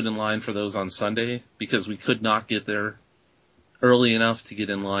actually stood in line for those on Sunday because we could not get there early enough to get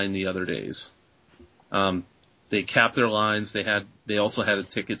in line the other days. They capped their lines. They also had a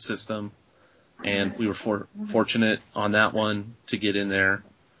ticket system. And we were fortunate on that one to get in there.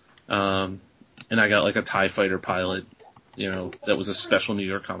 And I got like a TIE fighter pilot, that was a special New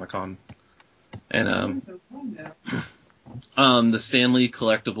York Comic Con. And, the Stan Lee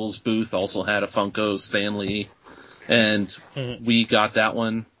Collectibles booth also had a Funko Stan Lee. And we got that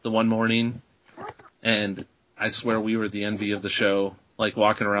one the one morning. And I swear we were the envy of the show, like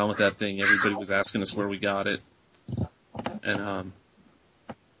walking around with that thing. Everybody was asking us where we got it. And,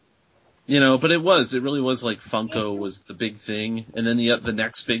 but it really was like Funko was the big thing. And then the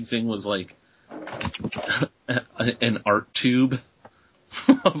next big thing was like an art tube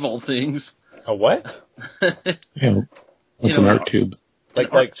of all things. A what? Yeah. What's an art tube?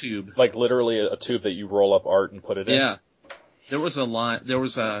 Like tube. Like literally a tube that you roll up art and put it in? Yeah. There was some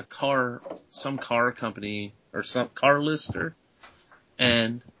car company or some car lister,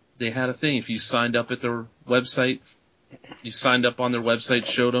 and they had a thing. If you signed up at their website, you signed up on their website,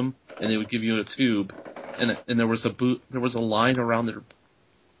 showed them, and they would give you a tube, and there was a line around their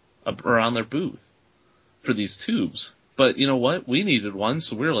booth for these tubes. But you know what? We needed one,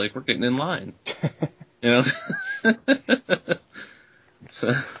 so we were like, we're getting in line.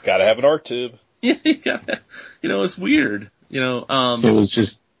 So gotta have an art tube. Yeah, it's weird.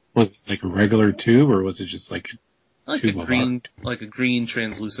 Was it like a regular tube, or was it just like like Tube a of green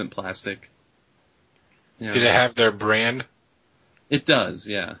translucent plastic. Yeah. Did it have their brand? It does,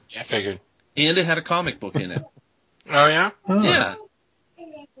 yeah. Yeah, I figured. And it had a comic book in it. Oh yeah? Huh. Yeah.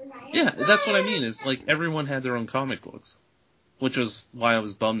 Yeah, that's what I mean, is like everyone had their own comic books. Which was why I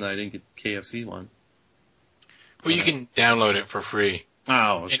was bummed that I didn't get the KFC one. Well, you can download it for free.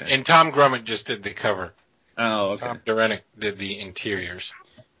 Oh, okay. And Tom Grummett just did the cover. Oh, okay. Tom Durenick did the interiors.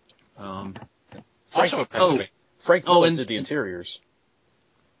 Um, Also a Pennsylvania. Frank Miller and- did the interiors.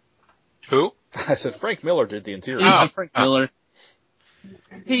 Who? I said Frank Miller did the interiors. yeah, Frank Miller.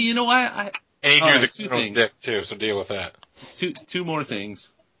 Hey, you know what? And he All drew right, the two criminal things. dick too, so deal with that. Two more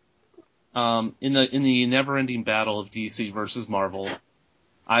things. In the never-ending battle of DC versus Marvel,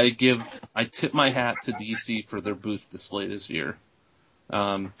 I tip my hat to DC for their booth display this year.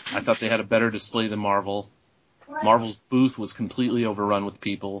 I thought they had a better display than Marvel. Marvel's booth was completely overrun with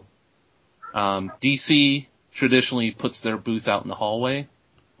people. DC traditionally puts their booth out in the hallway,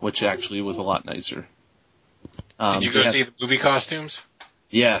 which actually was a lot nicer. Did you go see the movie costumes?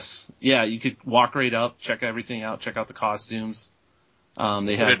 Yes. Yeah, you could walk right up, check everything out, check out the costumes. They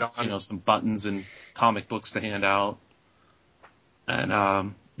Put had, it on. some buttons and comic books to hand out.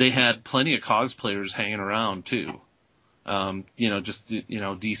 And, they had plenty of cosplayers hanging around too.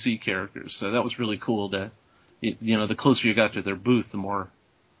 DC characters. So that was really cool the closer you got to their booth, the more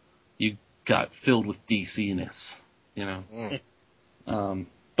you got filled with DC-ness,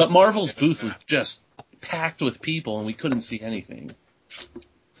 But Marvel's booth was just packed with people and we couldn't see anything.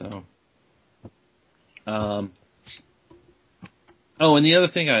 So, and the other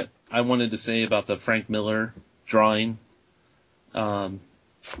thing I wanted to say about the Frank Miller drawing,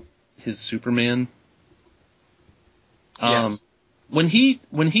 his Superman. Yes. When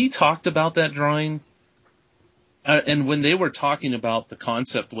he talked about that drawing, and when they were talking about the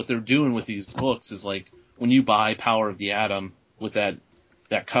concept, what they're doing with these books is like, when you buy Power of the Atom with that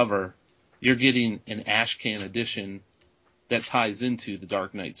cover, you're getting an Ashcan edition that ties into the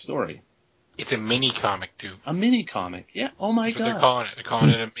Dark Knight story. It's a mini comic too. A mini comic. Yeah. Oh my That's what god. they're calling it. They're calling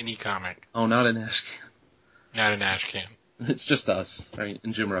it a mini comic, Oh, not an Ashcan. not an ash can. It's just us, right?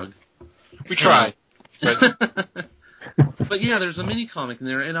 And Jim Rugg. We tried. But But yeah, there's a mini comic in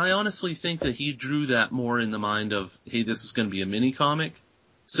there, and I honestly think that he drew that more in the mind of, hey, this is going to be a mini comic.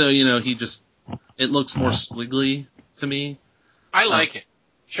 So, it looks more squiggly to me. I like it.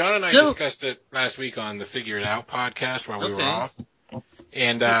 Sean and I No. discussed it last week on the Figure It Out podcast while we were Okay. off.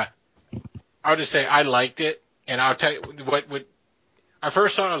 And I'll just say I liked it, and I'll tell you what I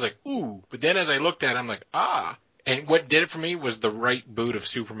first saw it, I was like, ooh, but then as I looked at it, I'm like, ah. And what did it for me was the right boot of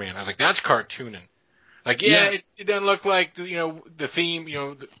Superman. I was like, that's cartooning. Like, yeah, Yes. it doesn't look like, the theme,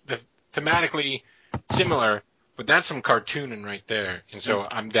 the thematically similar, but that's some cartooning right there. And so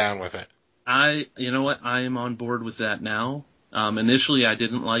I'm down with it. You know what? I am on board with that now. Initially I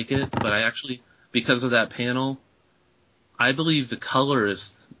didn't like it, but I actually, because of that panel, I believe the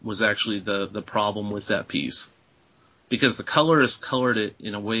colorist was actually the problem with that piece. Because the colorist colored it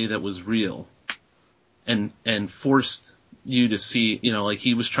in a way that was real. And forced you to see, like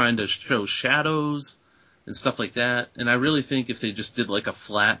he was trying to show shadows and stuff like that. And I really think if they just did like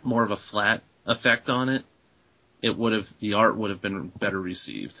more of a flat effect on it, the art would have been better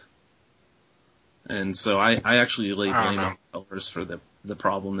received. And so I actually lay blame on colors for the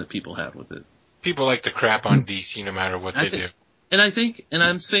problem that people had with it. People like to crap on DC no matter what they do. And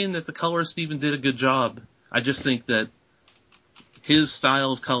I'm saying that the colorist even did a good job. I just think that his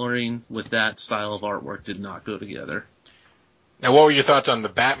style of coloring with that style of artwork did not go together. Now, what were your thoughts on the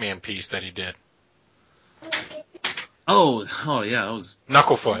Batman piece that he did? Oh yeah, it was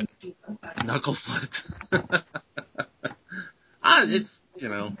Knucklefoot. Knucklefoot.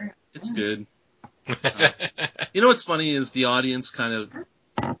 It's good. What's funny is the audience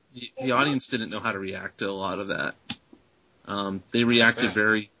the audience didn't know how to react to a lot of that. They reacted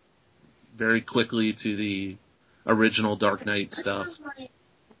very, very quickly to the original Dark Knight stuff.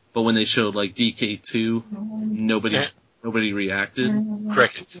 But when they showed like DK2, nobody reacted.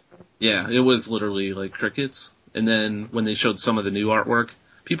 Crickets. Yeah, it was literally like crickets. And then when they showed some of the new artwork,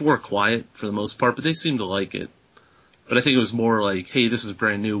 people were quiet for the most part, but they seemed to like it. But I think it was more like, hey, this is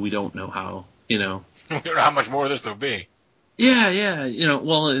brand new, we don't know how, How much more this will be. Yeah,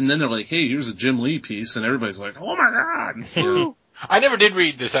 and then they're like, hey, here's a Jim Lee piece, and everybody's like, oh my god! I never did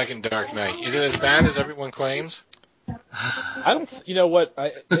read the second Dark Knight. Is it as bad as everyone claims? I don't. You know what?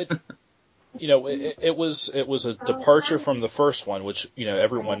 It was a departure from the first one, which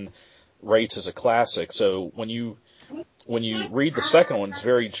everyone rates as a classic. So when you read the second one, it's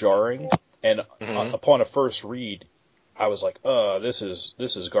very jarring. And upon a first read, I was like, this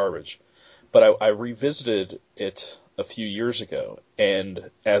is garbage. But I revisited it a few years ago, and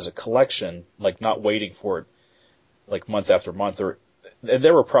as a collection, like not waiting for it like month after month, and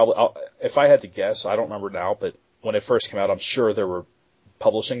there were probably, if I had to guess, I don't remember now, but when it first came out, I'm sure there were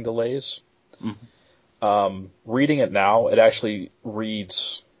publishing delays. Mm-hmm. Reading it now, it actually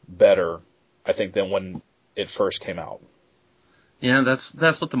reads better, I think, than when it first came out. Yeah,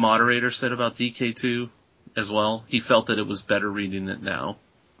 that's what the moderator said about DK2 as well. He felt that it was better reading it now.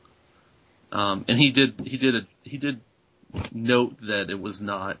 And he did note that it was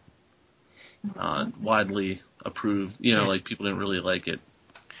not widely approved. You know, like people didn't really like it.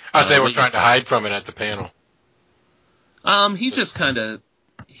 They were trying to hide from it at the panel. He just kind of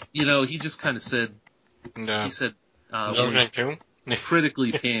said, No. he said, was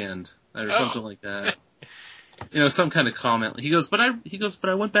critically panned or something like that. You know, some kind of comment. He goes, but I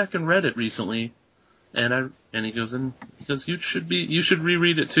went back and read it recently, and he goes, you should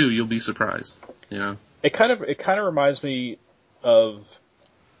reread it too. You'll be surprised. You know, it kind of reminds me of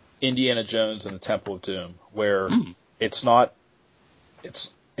Indiana Jones and the Temple of Doom, where it's not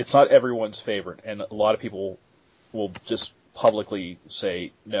everyone's favorite, and a lot of people will just publicly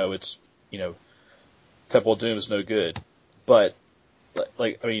say, no, it's, you know, Temple of Doom is no good. But,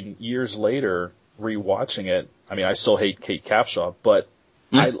 like, I mean, years later, rewatching it, I mean, I still hate Kate Capshaw, but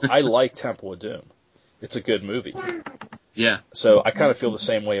I like Temple of Doom. It's a good movie. Yeah. So I kind of feel the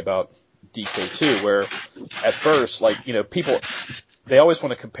same way about DK2, where at first, like, you know, people, they always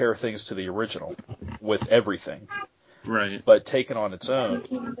want to compare things to the original with everything. Right. But taken on its own,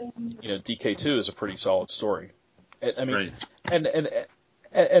 you know, DK2 is a pretty solid story. I mean, right.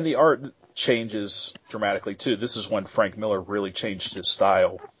 and the art changes dramatically too. This is when Frank Miller really changed his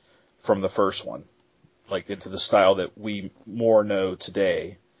style from the first one, like into the style that we more know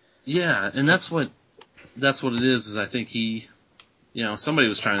today. Yeah, and that's what it is I think he, you know, somebody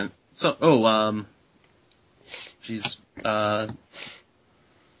was trying to,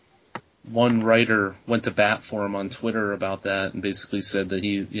 one writer went to bat for him on Twitter about that and basically said that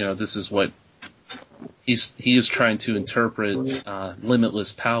he, you know, this is what he is trying to interpret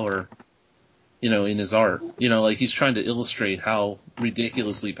limitless power, you know, in his art. You know, like he's trying to illustrate how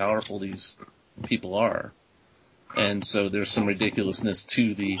ridiculously powerful these people are. And so there's some ridiculousness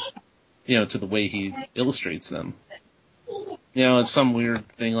to the, you know, to the way he illustrates them. You know, it's some weird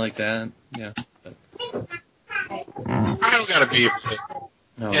thing like that. Yeah. But. I don't got a beef with it.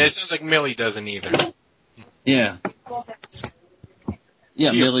 No. And it sounds like Millie doesn't either. Yeah.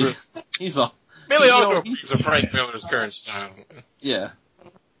 Yeah, Millie. Millie also approves of Frank Miller's current style. Yeah.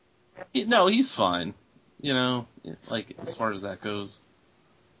 No, he's fine. You know, like, as far as that goes.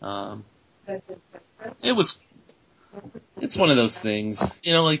 It's one of those things.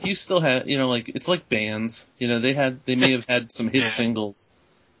 You know, like, you still have, you know, like, it's like bands. You know, they may have had some hit singles,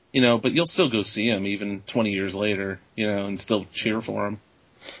 you know, but you'll still go see them even 20 years later, you know, and still cheer for them.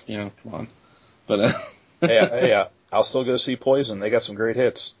 You know, come on. But, hey, I'll still go see Poison. They got some great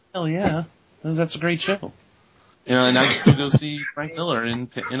hits. Hell yeah. That's a great show. You know, and I can still go see Frank Miller in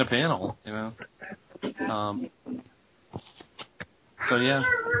a panel, you know. So yeah.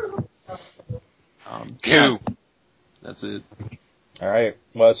 Yeah, that's it. All right.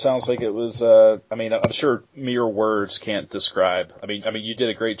 Well, it sounds like it was, I mean, I'm sure mere words can't describe. I mean, you did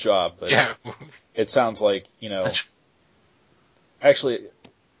a great job, but it sounds like, you know, actually,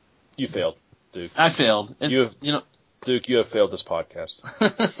 you failed, Duke. I failed. Duke, you have failed this podcast.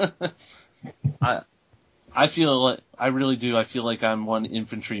 I feel like, I really do. I feel like I'm one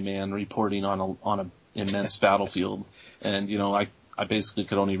infantryman reporting on an immense battlefield. And, you know, I basically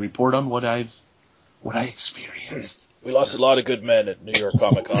could only report on what I experienced. We lost a lot of good men at New York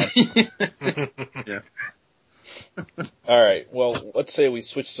Comic Con. Yeah. All right. Well, let's say we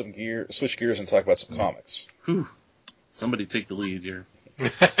switch gears and talk about some comics. Whew. Somebody take the lead here.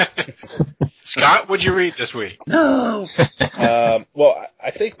 Scott, what'd you read this week? No. Well,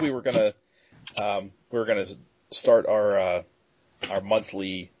 I think we were gonna start our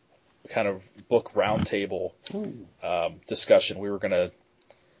monthly kind of book roundtable discussion. We were gonna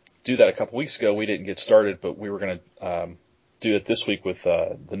do that a couple weeks ago. We didn't get started, but we were gonna do it this week with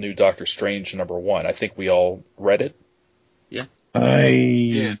the new Doctor Strange #1. I think we all read it. Yeah.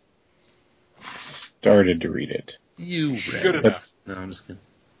 I started to read it. You read Good it. enough. No, I'm just kidding.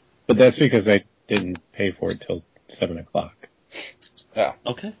 But that's because I didn't pay for it till 7:00. Yeah.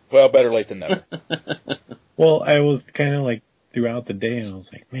 Okay. Well, better late than never. Well, I was kind of like throughout the day, and I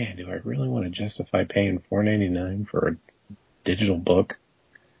was like, man, do I really want to justify paying $4.99 for a digital book?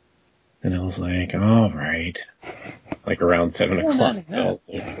 And I was like, all right, like around 7:00. So,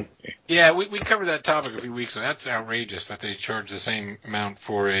 Yeah, we covered that topic a few weeks ago. That's outrageous that they charge the same amount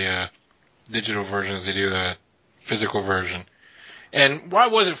for a digital version as they do the physical version. And why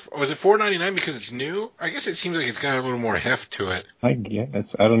was it $4.99 because it's new? I guess it seems like it's got a little more heft to it. I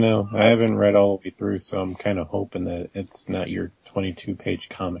guess. I don't know. I haven't read all the way through, so I'm kind of hoping that it's not your 22-page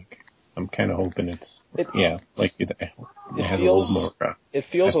comic. I'm kind of hoping it has a little more. It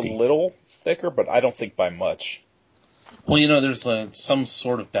feels hefty. a little thicker, but I don't think by much. Well, there's some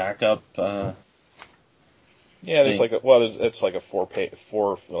sort of backup. Yeah, there's it's like a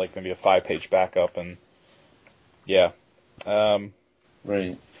maybe a 5-page backup, and yeah.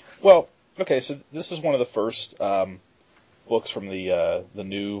 Right. Well, okay, so this is one of the first books from the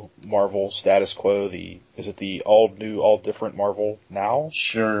new Marvel status quo. Is it the all new, all different Marvel now?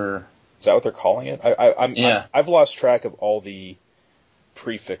 Sure. Is that what they're calling it? I've lost track of all the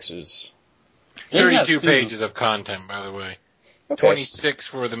prefixes. 32 pages of content, by the way. Okay. 26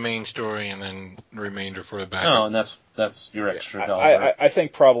 for the main story, and then the remainder for the backup. Oh, and that's your extra dollar. I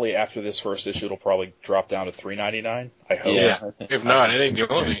think probably after this first issue, it'll probably drop down to $3.99. I hope. Yeah. I think, If not, it ain't the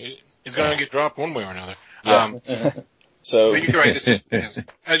only. It's going to get dropped one way or another. Yeah. So But you're right. This is,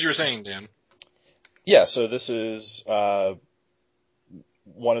 as you were saying, Dan. Yeah. So this is one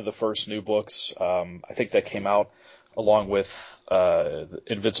of the first new books. I think that came out along with the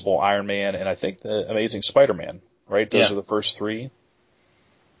Invincible Iron Man and I think the Amazing Spider-Man. Right? Those are the first three.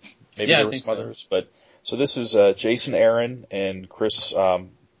 Maybe there were some others, but so this is Jason Aaron and Chris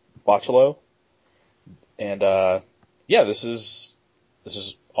Bachalo, and this is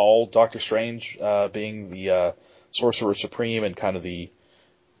all Doctor Strange being the Sorcerer Supreme and kind of the,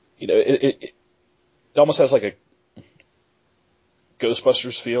 it almost has like a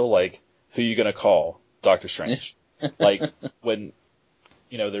Ghostbusters feel, like who you gonna call Doctor Strange, like when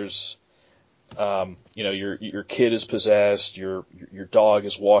there's. Your kid is possessed, your dog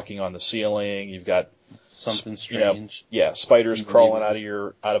is walking on the ceiling, you've got something strange. Spiders crawling out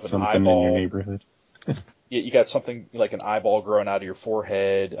of an something eyeball. in your neighborhood. You got something like an eyeball growing out of your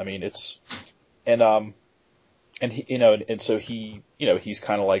forehead. I mean, it's, and so he's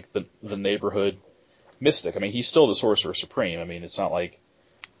kind of like the neighborhood mystic. I mean, he's still the Sorcerer Supreme. I mean, it's not like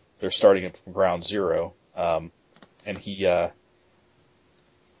they're starting it from ground zero. And he, and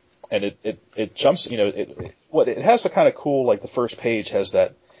it jumps, it has the kind of cool, like the first page has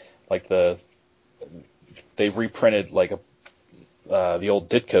that, like they reprinted like the old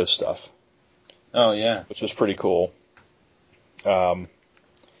Ditko stuff. Oh yeah. Which was pretty cool. But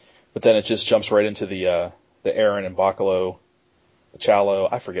then it just jumps right into the Aaron and Bachalo, Chalo,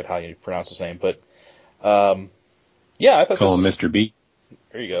 I forget how you pronounce his name, but, I thought call him Mr. B.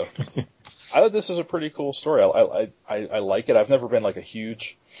 There you go. I thought this is a pretty cool story. I like it. I've never been like a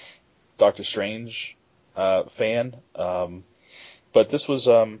huge Doctor Strange fan, but this was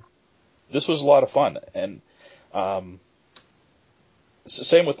a lot of fun, and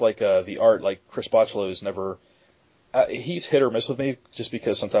same with like the art. Like Chris Bachalo is never he's hit or miss with me, just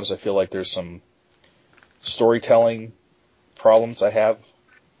because sometimes I feel like there's some storytelling problems I have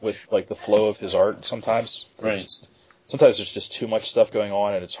with like the flow of his art. Sometimes, sometimes there's just too much stuff going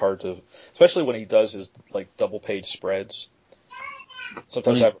on, and it's hard to, especially when he does his like double page spreads.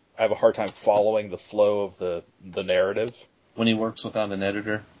 Sometimes I have a hard time following the flow of the narrative. When he works without an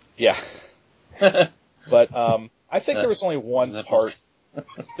editor. Yeah. But I think there was only one part.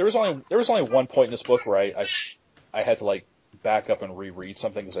 There was only one point in this book where I had to like back up and reread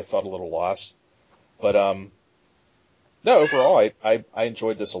something because I felt a little lost. But no, overall I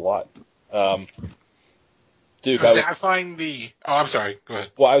enjoyed this a lot. Duke, I find the. Oh, I'm sorry. Go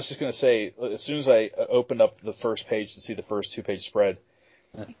ahead. Well, I was just going to say, as soon as I opened up the first page to see the first 2-page spread,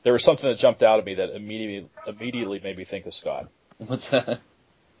 there was something that jumped out at me that immediately made me think of Scott. What's that?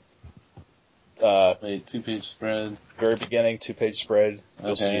 Wait, 2-page spread. Very beginning, 2-page spread.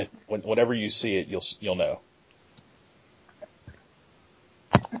 You'll see Okay. it. Whenever you see it, you'll know.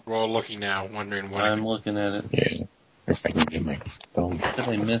 We're all looking now, wondering what. I'm looking at it. Yeah. If I can get my phone. What did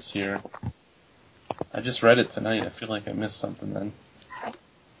I miss here? I just read it tonight. I feel like I missed something then.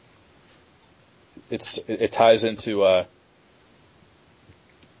 It ties into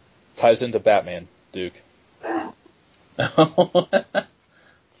Batman, Duke.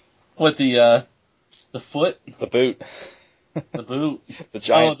 What, the foot? The boot. The boot. The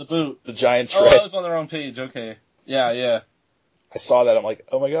giant. Oh, the boot. The giant Oh, tread. I was on the wrong page. Okay. Yeah. I saw that. I'm like,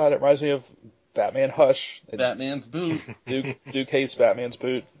 oh my god, it reminds me of Batman Hush. Batman's boot. Duke hates Batman's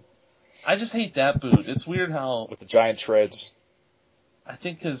boot. I just hate that boot. It's weird how... With the giant treads. I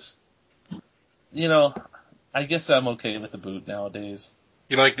think because, I guess I'm okay with the boot nowadays.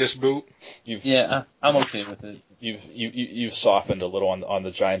 You like this boot? Yeah, I'm okay with it. You've softened a little on the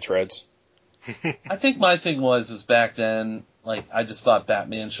giant treads. I think my thing is back then, like, I just thought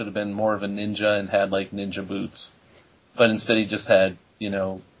Batman should have been more of a ninja and had, like, ninja boots. But instead he just had,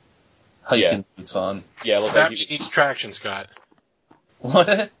 hiking boots on. Yeah, look, Batman needs traction, Scott.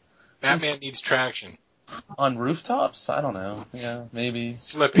 What? Batman needs traction. On rooftops? I don't know. Yeah, maybe.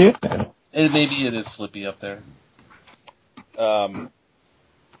 Slippy. Yeah. Maybe it is slippy up there.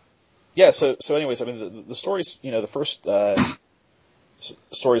 Yeah, so anyways, I mean, the story's, the first,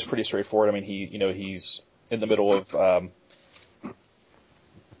 story is pretty straightforward. I mean, he's in the middle of,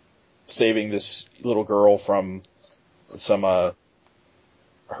 saving this little girl from some,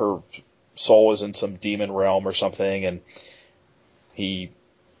 her soul is in some demon realm or something, and he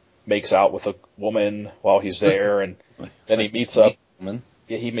makes out with a woman while he's there, and then he meets up.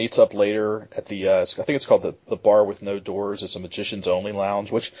 Yeah, he meets up later at the, I think it's called the Bar with No Doors. It's a magician's only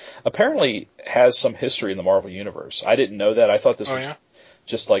lounge, which apparently has some history in the Marvel Universe. I didn't know that. I thought this was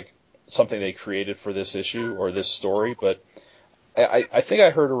just like something they created for this issue or this story, but I think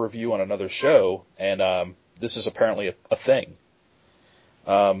I heard a review on another show, and this is apparently a thing.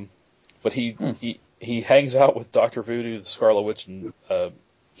 But he hangs out with Dr. Voodoo, the Scarlet Witch, and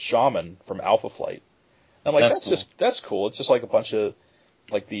Shaman from Alpha Flight. I'm like, that's cool. It's just like a bunch of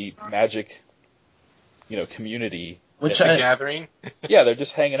like the magic, community. Which gathering? Yeah, they're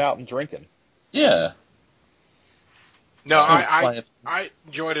just hanging out and drinking. Yeah. No, I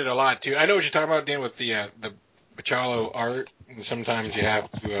enjoyed it a lot too. I know what you're talking about, Dan, with the Bachalo art, and sometimes you have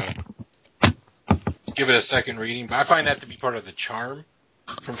to give it a second reading. But I find that to be part of the charm.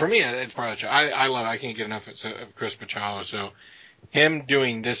 For me, it's part of the charm. I love it. I can't get enough of Chris Bachalo. So him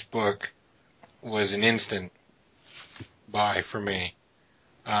doing this book was an instant buy for me.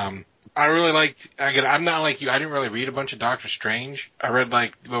 I really liked. I'm not like you. I didn't really read a bunch of Doctor Strange. I read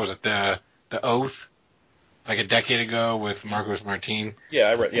what was it, the Oath, like a decade ago with Marcos Martin. Yeah,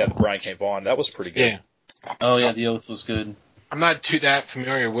 I read. Yeah, Brian K. Vaughan. That was pretty good. Yeah. Oh yeah, the Oath was good. I'm not too that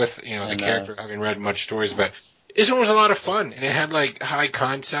familiar with the character. I haven't read much stories, but this one was a lot of fun, and it had like high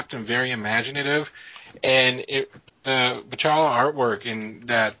concept and very imaginative, and the Bachalo artwork and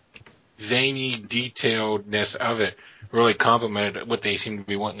that zany detailedness of it really complemented what they seem to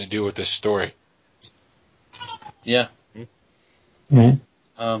be wanting to do with this story. Yeah. Mm-hmm.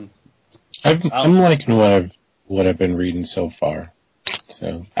 I'm liking what I've been reading so far.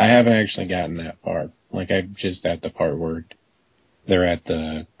 So I haven't actually gotten that far. Like I'm just at the part where they're at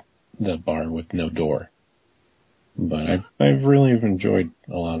the bar with no door. But I've really enjoyed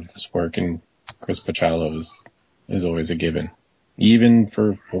a lot of this work, and Chris Bachalo is always a given, even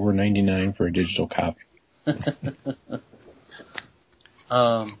for $4.99 for a digital copy.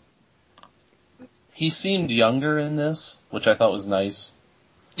 He seemed younger in this, which I thought was nice.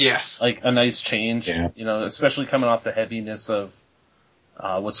 Yes. Like a nice change, especially coming off the heaviness of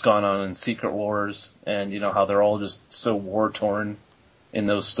what's gone on in Secret Wars, and how they're all just so war-torn in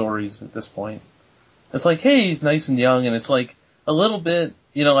those stories at this point. It's like, hey, he's nice and young, and it's like a little bit,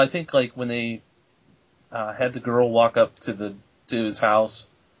 I think like when they had the girl walk up to his house,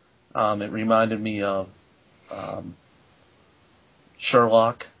 it reminded me of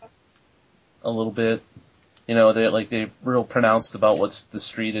Sherlock a little bit. They real pronounced about what the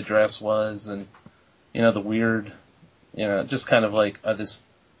street address was, and the weird, just kind of like this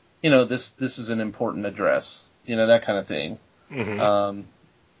is an important address, that kind of thing. Mm-hmm.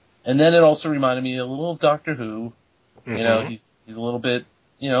 And then it also reminded me a little of Doctor Who. Mm-hmm. He's a little bit,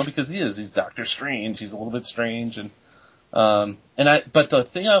 because he's Doctor Strange. He's a little bit strange, but the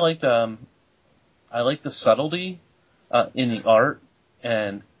thing I liked the subtlety in the art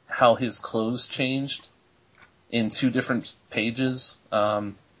and how his clothes changed in 2 different pages.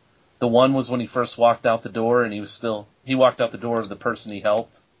 The one was when he first walked out the door, and he walked out the door of the person he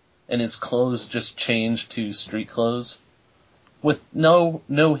helped, and his clothes just changed to street clothes. With no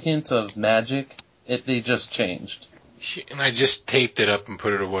hint of magic, they just changed. And I just taped it up and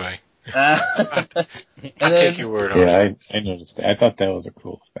put it away. I'll take your word on it. Yeah, I noticed that. I thought that was a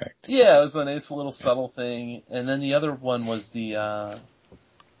cool effect. Yeah, it was a nice little subtle thing. And then the other one was the,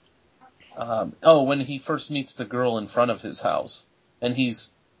 when he first meets the girl in front of his house, and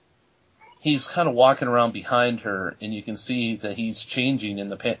he's kind of walking around behind her, and you can see that he's changing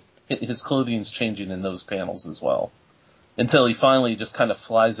his clothing's changing in those panels as well. Until he finally just kind of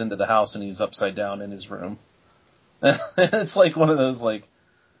flies into the house and he's upside down in his room. It's like one of those like,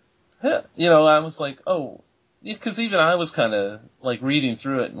 I was like, oh, because even I was kind of like reading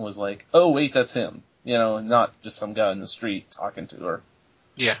through it and was like, oh wait, that's him, and not just some guy in the street talking to her.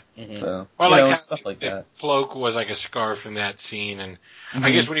 Yeah. Mm-hmm. So, stuff like that. Cloak was like a scarf in that scene, and Mm-hmm.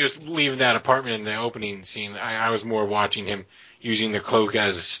 I guess when he was leaving that apartment in the opening scene, I was more watching him using the cloak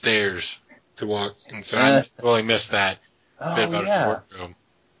as stairs to walk, and so I really missed that bit Oh, about his yeah. wardrobe.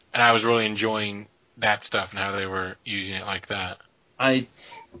 And I was really enjoying that stuff and how they were using it like that. He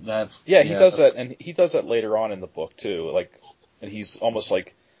does that, and he does that later on in the book too. Like, and he's almost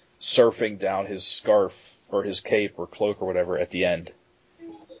like surfing down his scarf or his cape or cloak or whatever at the end.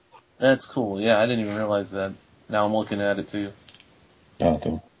 That's cool. Yeah, I didn't even realize that. Now I'm looking at it too. I'll have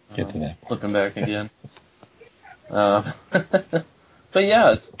to get to that. Flipping back again. But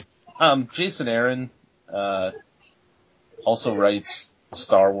yeah, it's Jason Aaron also writes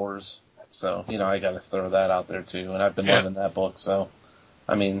Star Wars, so I got to throw that out there too. And I've been loving that book. So,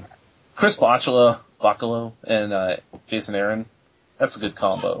 I mean, Chris Bachalo and Jason Aaron, that's a good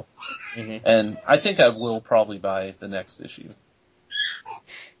combo. Mm-hmm. And I think I will probably buy the next issue.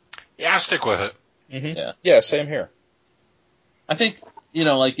 Yeah, I'll stick with it. Mm-hmm. Yeah, same here. I think,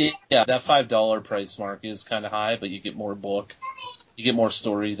 that $5 price mark is kind of high, but you get more book. You get more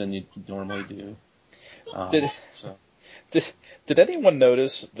story than you normally do. Did anyone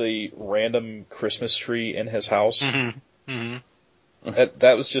notice the random Christmas tree in his house? Mm-hmm. Mm-hmm.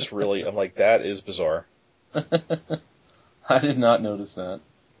 That was just really, I'm like, that is bizarre. I did not notice that.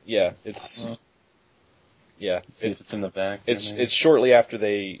 Yeah, Let's see if it's in the back. It's shortly after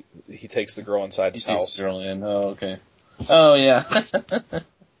he takes the girl inside his house. The girl in. Oh, okay. Oh, yeah.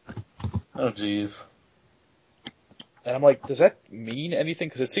 Oh, jeez. And I'm like, does that mean anything?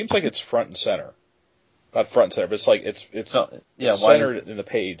 Because it seems like it's front and center. Not front and center, but it's like it's centered in the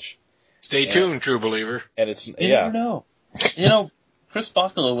page. Stay tuned, true believer. And it's you never know. Chris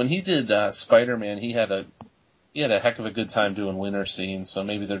Bachalo, when he did Spider-Man, he had a heck of a good time doing winter scenes. So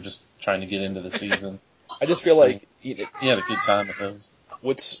maybe they're just trying to get into the season. I just feel like he had a good time with those.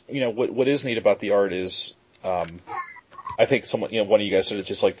 What is neat about the art is, I think one of you guys said it's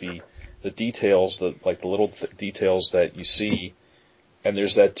just like the details, the little details that you see. And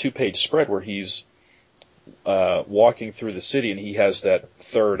there's that 2-page spread where he's walking through the city and he has that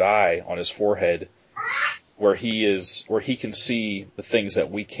third eye on his forehead where he can see the things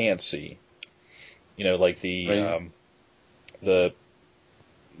that we can't see. Like the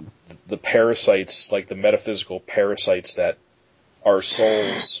parasites, like the metaphysical parasites that our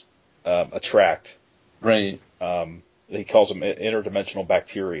souls attract. Right. He calls them interdimensional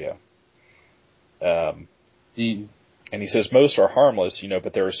bacteria. And he says most are harmless,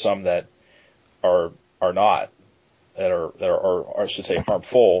 but there are some that are not, that are I should say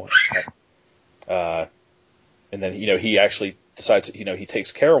harmful. And then, he actually decides, he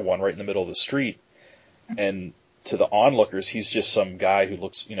takes care of one right in the middle of the street. And to the onlookers, he's just some guy who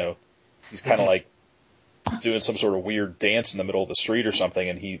looks, he's kind of like doing some sort of weird dance in the middle of the street or something.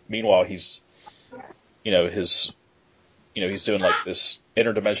 And meanwhile, he's, he's doing like this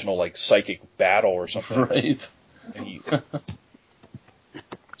interdimensional, like psychic battle or something. Right. And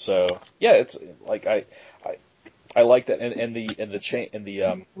so yeah, it's like, I like that. And the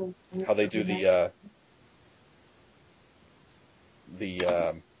how they do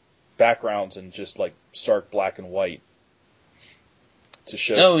the backgrounds in just like stark black and white to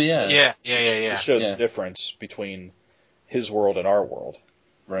show. Oh yeah. To show the difference between his world and our world.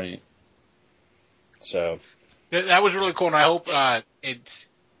 Right. So that was really cool, and I hope it's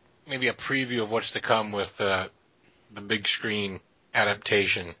maybe a preview of what's to come with the big screen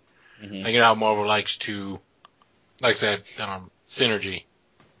adaptation. Mm-hmm. Like, how Marvel likes that synergy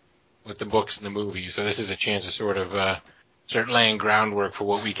with the books and the movies. So this is a chance to sort of start laying groundwork for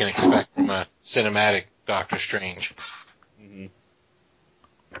what we can expect from a cinematic Doctor Strange. Mm-hmm.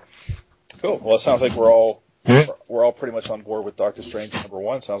 Cool. Well, it sounds like we're all pretty much on board with Doctor Strange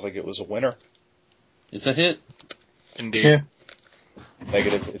 #1. Sounds like it was a winner. It's a hit. Indeed. Yeah.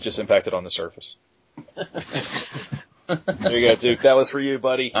 Negative. It just impacted on the surface. There you go, Duke. That was for you,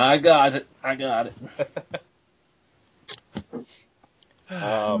 buddy. I got it.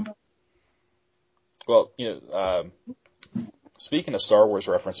 Well, speaking of Star Wars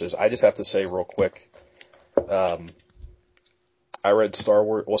references, I just have to say real quick, I read Star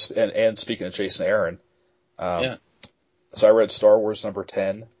Wars, and speaking of Jason Aaron, so I read Star Wars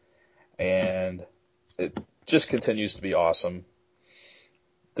 #10, and it just continues to be awesome.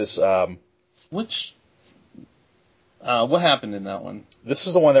 This, what happened in that one? This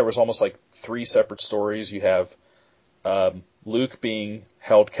is the one that was almost like 3 separate stories. You have, Luke being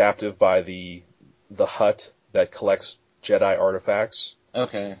held captive by the Hutt that collects Jedi artifacts.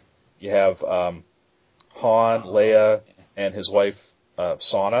 Okay. You have, Han, Leia, and his wife,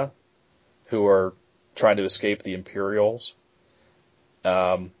 Sana, who are trying to escape the Imperials.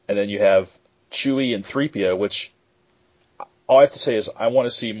 And then you have Chewie and 3PO, which all I have to say is I want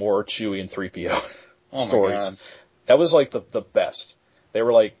to see more Chewie and 3PO stories. My God. That was like the best. They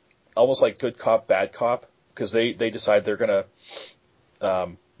were like almost like good cop, bad cop, because they decide they're gonna,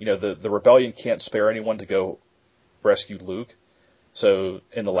 the rebellion can't spare anyone to go rescue Luke. So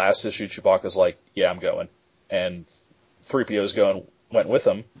in the last issue, Chewbacca's like, yeah, I'm going. And 3PO's went with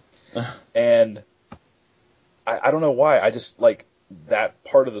him. And I don't know why. I just, like, that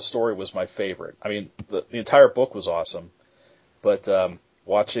part of the story was my favorite. I mean, the entire book was awesome. But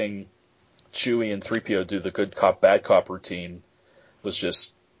watching Chewie and 3PO do the good cop, bad cop routine was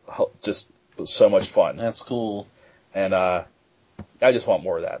just so much fun. That's cool. And I just want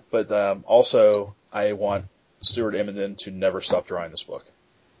more of that. But also, I want Stuart Immonen to never stop drawing this book.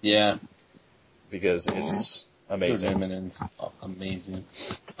 Yeah. Because it's amazing. Stuart Immonen's amazing.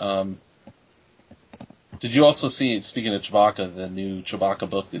 Did you also see, speaking of Chewbacca, the new Chewbacca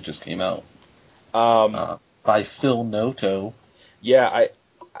book that just came out? By Phil Noto. Yeah,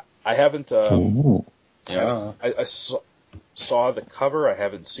 I haven't. Yeah. I saw the cover. I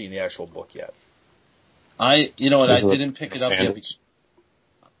haven't seen the actual book yet. You know what? I Is it with didn't pick it up Sanders?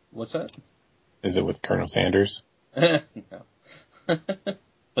 yet. What's that? Is it with Colonel Sanders? No.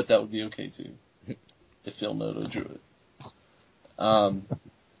 But that would be okay too, if Phil Noto drew it.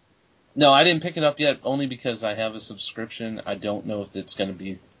 No, I didn't pick it up yet, only because I have a subscription. I don't know if it's going to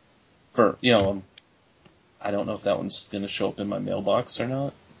be for, I don't know if that one's going to show up in my mailbox or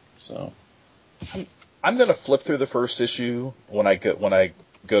not. So I'm going to flip through the first issue when I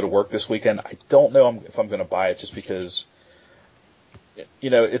go to work this weekend. I don't know if I'm going to buy it, just because,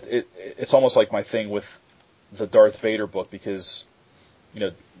 it's almost like my thing with the Darth Vader book, because,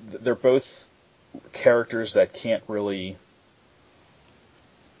 they're both characters that can't really.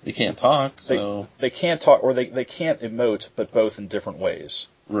 they can't talk, so. They can't talk, or they can't emote, but both in different ways.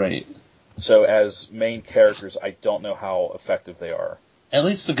 Right. So as main characters, I don't know how effective they are. At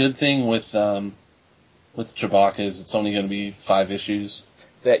least the good thing with Chewbacca is it's only going to be 5 issues.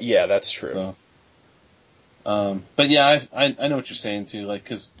 That's true. So, but yeah, I know what you're saying too, like,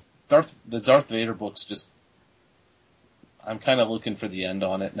 cause the Darth Vader book's just, I'm kind of looking for the end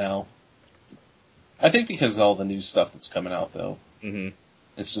on it now. I think because of all the new stuff that's coming out though. Mm-hmm.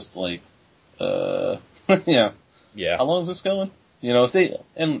 It's just like, yeah. Yeah. How long is this going? If they,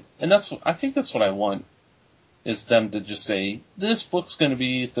 and I think that's what I want, is them to just say, this book's gonna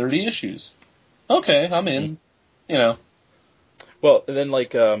be 30 issues. Okay, I'm in, Well, and then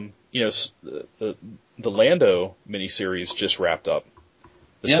the Lando miniseries just wrapped up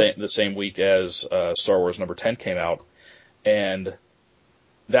the same week as Star Wars number 10 came out, and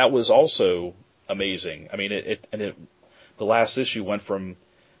that was also amazing. I mean, the last issue went from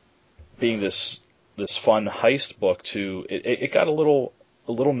being this fun heist book to it got a little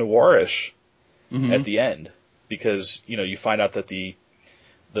noirish at the end, because you find out that the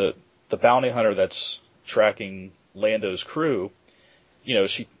bounty hunter that's tracking Lando's crew,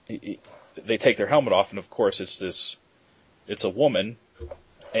 they take their helmet off, and of course it's a woman,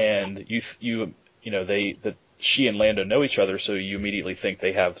 and she and Lando know each other, so you immediately think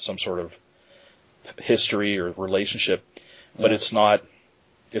they have some sort of history or relationship, but it's not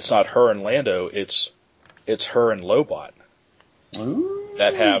her and Lando, it's her and Lobot. Ooh.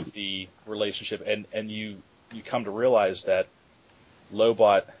 That have the relationship, and you come to realize that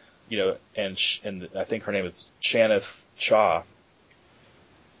Lobot, and I think her name is Shaneth Cha.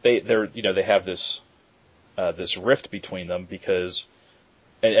 They have this rift between them, because,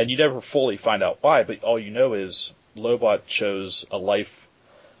 and you never fully find out why, but all you know is Lobot chose a life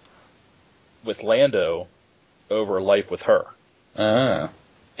with Lando over a life with her.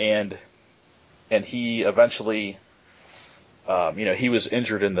 And he eventually, he was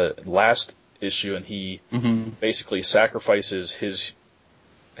injured in the last issue, and he basically sacrifices his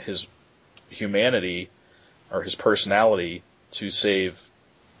humanity or his personality to save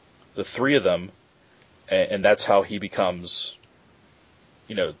the 3 of them, and that's how he becomes,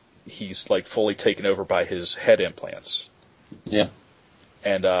 he's like fully taken over by his head implants. Yeah.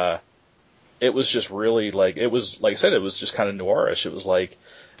 And it was just really like I said, it was just kind of noirish. It was like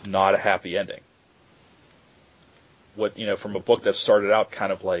not a happy ending. What, from a book that started out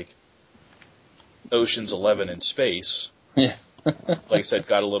kind of like Ocean's 11 in space. Yeah. Like I said,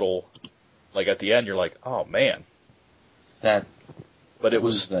 got a little, like at the end you're like, oh man. But it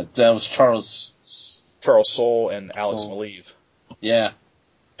was that was Charles Soule and Alex Maleev. Yeah.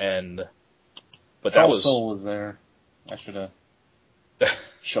 But Charles Soule was there. I should have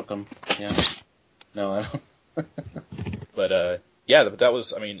shook him. Yeah. No, I don't. But that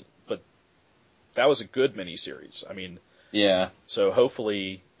was, that was a good miniseries. I mean, yeah. So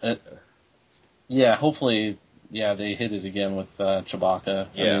hopefully, hopefully, they hit it again with Chewbacca.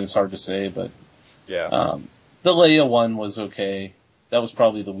 Yeah. I mean, it's hard to say, but yeah. The Leia one was okay. that was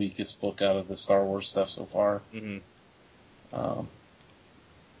probably the weakest book out of the Star Wars stuff so far. Mm-hmm.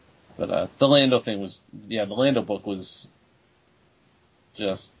 But the Lando thing was, the Lando book was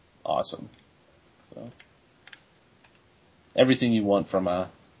just awesome. So everything you want from a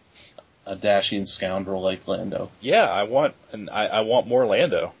dashing scoundrel like Lando. Yeah, I want more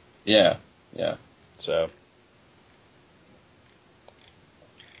Lando. Yeah. So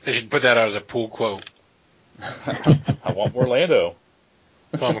They should put that out as a pool quote. I want more Lando.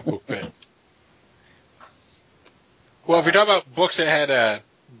 Comic book bit. Well, if you're talking about books that had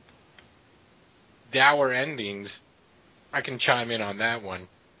dour endings, I can chime in on that one.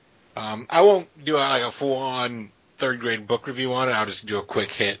 I won't do a full-on third-grade book review on it. I'll just do a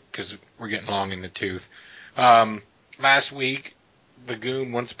quick hit because we're getting long in the tooth. Last week, The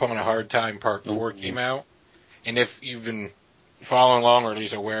Goon, Once Upon a Hard Time, Part 4 came out. And if you've been following along or at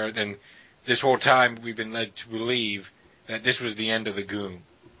least aware, then this whole time we've been led to believe that this was the end of The Goon.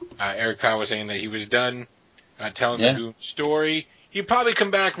 Eric Powell was saying that he was done telling the Goon story. He'd probably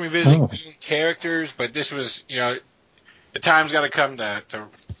come back and revisit Goon characters, but this was, the time's got to come to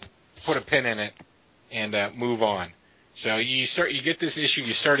put a pin in it and move on. So you get this issue,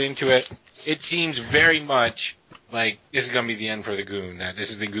 you start into it. It seems very much like this is going to be the end for the Goon. That this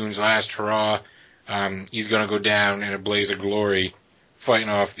is the Goon's last hurrah. He's going to go down in a blaze of glory, fighting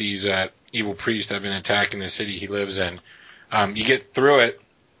off these evil priests that have been attacking the city he lives in. You get through it,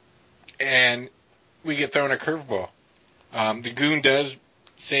 and we get thrown a curveball. The Goon does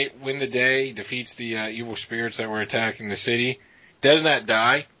win the day, defeats the evil spirits that were attacking the city, does not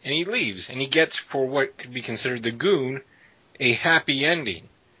die, and he leaves. And he gets, for what could be considered the Goon, a happy ending.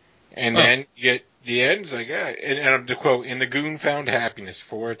 And then you get the end, it's like, and the quote, "And the Goon found happiness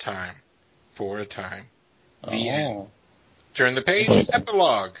for a time. The end." Turn the page,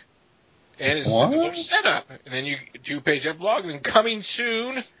 epilogue. And it's a little setup. And then you 2-page epilogue, and then coming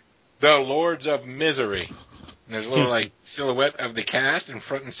soon, The Lords of Misery. And there's a little silhouette of the cast, and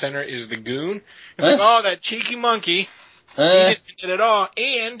front and center is the Goon. It's like, oh, that cheeky monkey. He didn't get it all.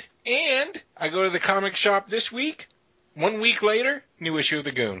 And I go to the comic shop this week. 1 week later, new issue of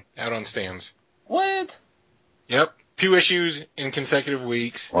the Goon out on stands. What? Yep. 2 issues in consecutive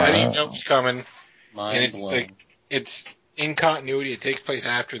weeks. Wow. I didn't know it was coming. Mind And blown. it's in continuity. It takes place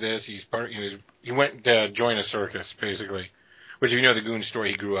after this. He's he went to join a circus, basically. Which, if you know the Goon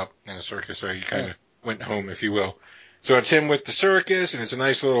story, he grew up in a circus, so he kind of went home, if you will. So it's him with the circus, and it's a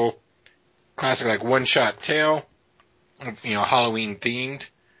nice little classic, one-shot tale, Halloween themed.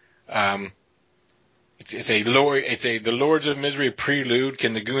 It's the Lords of Misery prelude.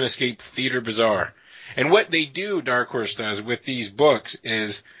 Can the Goon escape Theater Bazaar? And what they do, Dark Horse does with these books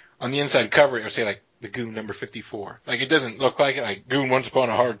is on the inside cover it'll say the Goon number 54. It doesn't look like it. Like Goon Once Upon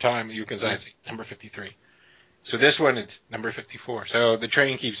a Hard Time. You can say it's number 53. So this one it's number 54. So the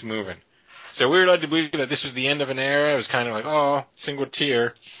train keeps moving. So we were led to believe that this was the end of an era. It was kind of like, oh, single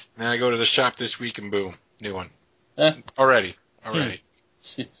tier. And then I go to the shop this week and boom, new one. Already.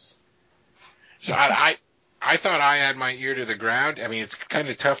 Jeez. So I thought I had my ear to the ground. I mean, it's kind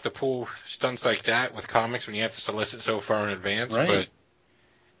of tough to pull stunts like that with comics when you have to solicit so far in advance. Right. But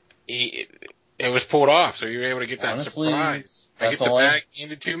it was pulled off, so you were able to get that surprise. I get the bag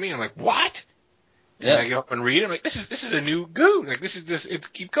handed to me, and I'm like, what? And I go up and read it. I'm like, this is a new Goon.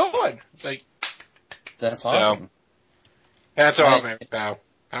 It keep going. It's like, that's awesome. That's all, man.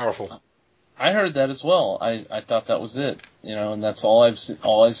 Powerful. I heard that as well. I thought that was it, and that's all I've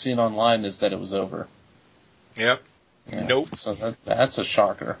seen online is that it was over. Yep. Yeah. Nope. So that's a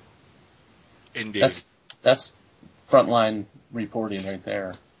shocker. Indeed. That's frontline reporting right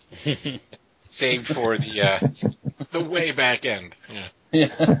there. Saved for the way back end. Yeah.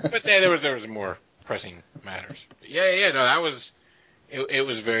 But there was more pressing matters. But no, that was it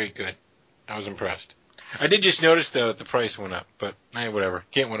was very good. I was impressed. I did just notice though that the price went up, but whatever.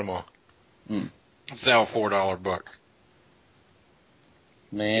 Can't win them all. It's now a $4 book.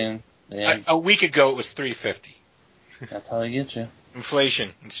 Man. A week ago it was $3.50. That's how they get you.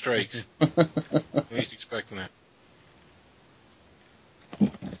 Inflation and strikes. Least expecting that.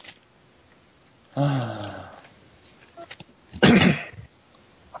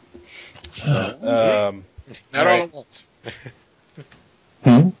 Not all at once.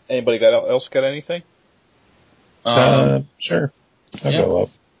 Anybody else got anything? Sure. I'll go up.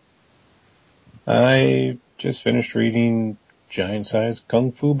 I just finished reading Giant Size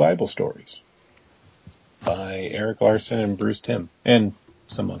Kung Fu Bible Stories by Eric Larson and Bruce Timm, and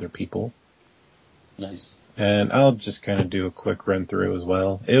some other people. Nice. And I'll just kind of do a quick run through as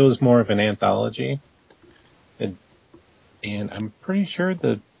well. It was more of an anthology. And I'm pretty sure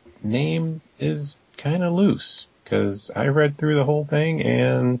the name is kind of loose. because I read through the whole thing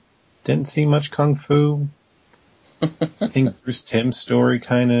and didn't see much kung fu. I think Bruce Timm's story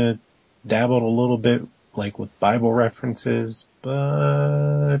kind of dabbled a little bit, like with Bible references,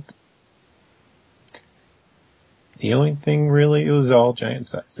 but the only thing really, it was all giant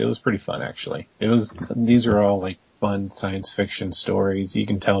size. It was pretty fun, actually. These are all like fun science fiction stories. You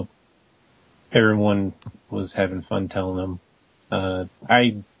can tell everyone was having fun telling them.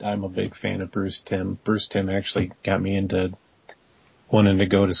 I'm a big fan of Bruce Timm. Bruce Timm actually got me into wanting to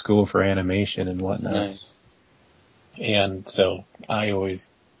go to school for animation and whatnot. Nice. And so I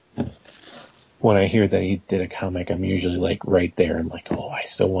always, when I hear that he did a comic, I'm usually like right there and like, oh, I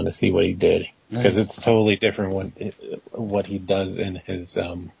still want to see what he did. Because it's totally different what he does in his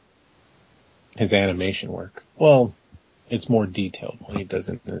animation work. Well, it's more detailed when he does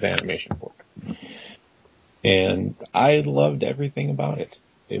in his animation work. And I loved everything about it.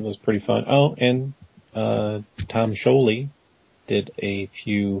 It was pretty fun. Oh, and Tom Scholey did a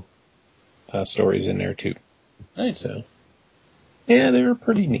few stories in there too. Nice. So, yeah, they were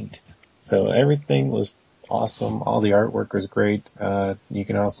pretty neat. So everything was awesome. All the artwork was great. You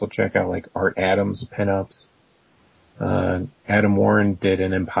can also check out like Art Adams pinups. Adam Warren did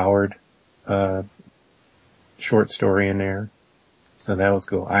an Empowered short story in there. So that was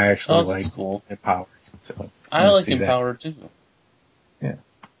cool. I actually like cool. Empowered. So I like Empowered too. Yeah.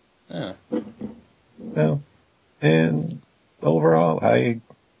 Yeah. So, and overall, I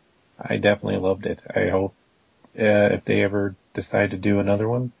definitely loved it. I hope if they ever decide to do another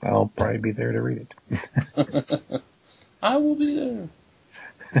one, I'll probably be there to read it. I will be there.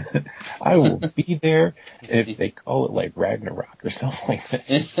 I will be there if they call it like Ragnarok or something like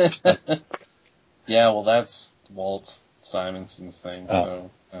that. Yeah, well, that's Walt Simonson's thing.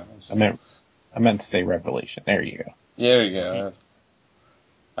 So I meant to say Revelation. There you go. There you go.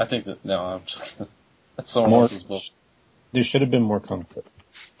 I think that I'm just kidding. That's someone More, else's book. There should have been more kung fu.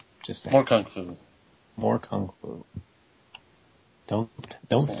 Just saying. More kung fu. More kung fu.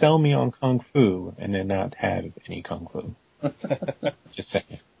 Don't sell me on kung fu and then not have any kung fu. Just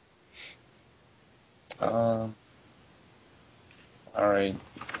saying. All right.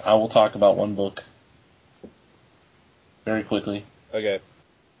 I will talk about one book very quickly. Okay.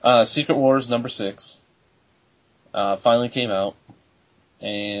 Secret Wars #6 finally came out,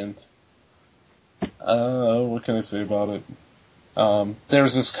 and what can I say about it?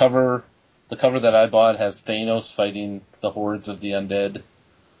 There's this cover. The cover that I bought has Thanos fighting the hordes of the undead.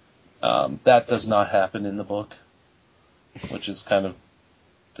 That does not happen in the book, which is kind of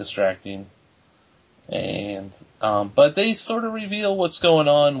distracting. And but they sort of reveal what's going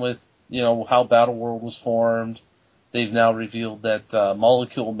on with, how Battleworld was formed. They've now revealed that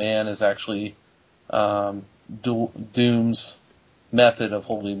Molecule Man is actually Doom's method of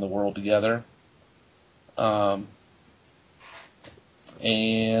holding the world together. When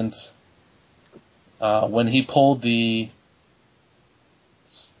he pulled the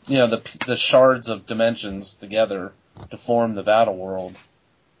shards of dimensions together to form the Battleworld,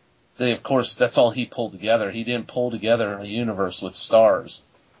 of course, that's all he pulled together. He didn't pull together a universe with stars.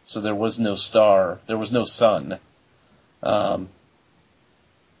 So there was no star. There was no sun.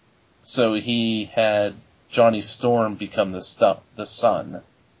 So he had Johnny Storm become the sun.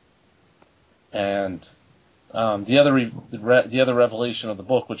 And the other revelation of the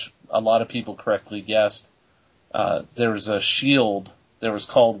book, which a lot of people correctly guessed, there was a shield. There was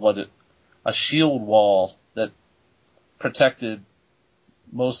called a shield wall that protected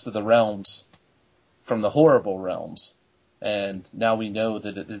most of the realms from the horrible realms. And now we know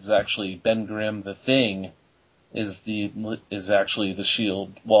that it is actually Ben Grimm, the Thing, is actually the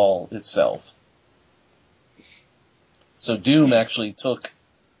shield wall itself. So Doom actually took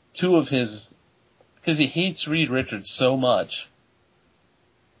two of his, because he hates Reed Richards so much,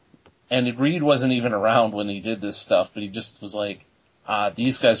 and Reed wasn't even around when he did this stuff, but he just was like,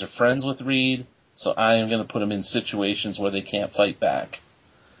 these guys are friends with Reed, so I am going to put them in situations where they can't fight back.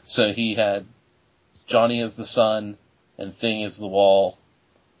 So he had Johnny as the sun and Thing as the wall,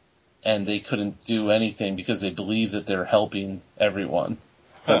 and they couldn't do anything because they believe that they're helping everyone.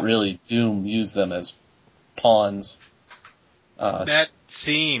 But really, Doom used them as pawns. That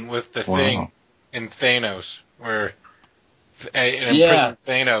scene with the Thing and Thanos, where an imprisoned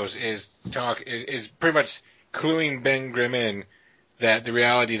Thanos is pretty much cluing Ben Grimm in that the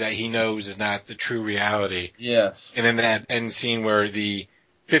reality that he knows is not the true reality. Yes. And then that end scene where the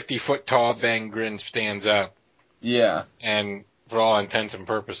 50-foot tall Ben Grimm stands up. Yeah. And for all intents and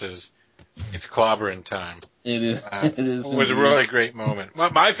purposes, it's clobbering time. It is. It was a really great moment.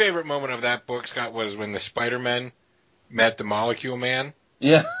 Well, my favorite moment of that book, Scott, was when the Spider-Men met the Molecule Man.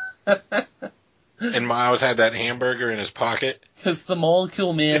 Yeah. and Miles had that hamburger in his pocket. Because the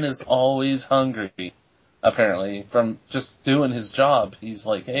Molecule Man is always hungry, apparently, from just doing his job. He's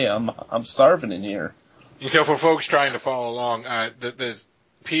like, hey, I'm starving in here. And so for folks trying to follow along, there's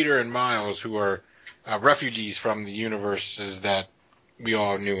Peter and Miles, who are refugees from the universes that we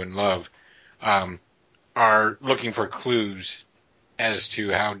all knew and loved, are looking for clues as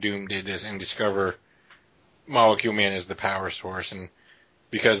to how Doom did this and discover Molecule Man is the power source. And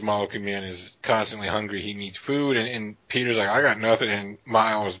because Molecule Man is constantly hungry, he needs food. And Peter's like, I got nothing. And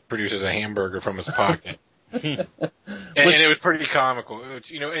Miles produces a hamburger from his pocket. and it was pretty comical.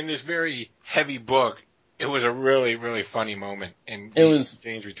 It's, in this very heavy book, it was a really, really funny moment. And the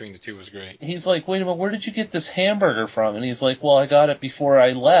exchange between the two was great. He's like, wait a minute, where did you get this hamburger from? And he's like, well, I got it before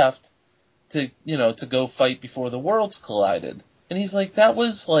I left to go fight before the worlds collided. And he's like, that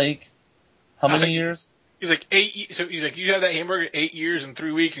was like, how many years? He's like, 8, so he's like, you had that hamburger 8 years and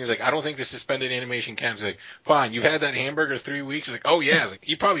 3 weeks? And he's like, I don't think the suspended animation counts. He's like, fine, you've had that hamburger 3 weeks? He's like, oh yeah. He's like,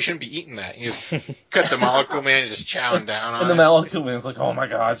 you probably shouldn't be eating that. And he just cut the Molecule Man and just chowing down on it. And the Molecule Man's like, oh my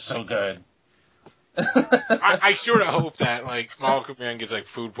god, it's so good. I sort of hope that, like, Molecule Man gets, like,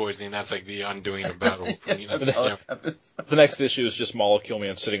 food poisoning. That's, like, the undoing of battle. The next issue is just Molecule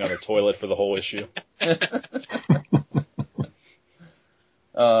Man sitting on the toilet for the whole issue.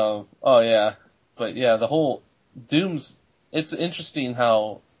 Oh, yeah. But, yeah, the whole Doom's... It's interesting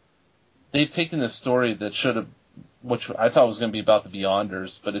how they've taken this story that should have... Which I thought was going to be about the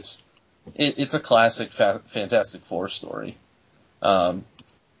Beyonders, but it's a classic Fantastic Four story.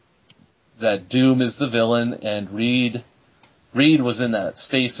 That Doom is the villain, and Reed was in that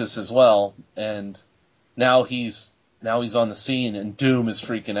stasis as well, and now he's on the scene, and Doom is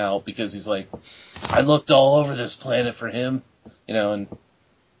freaking out because he's like, I looked all over this planet for him, and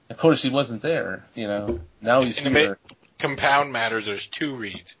of course he wasn't there, now he's here. Compound matters, there's 2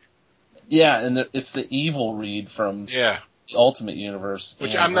 Reeds. Yeah, and it's the evil Reed from the Ultimate Universe.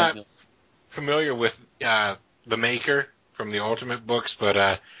 Which I'm not familiar with the Maker from the Ultimate books,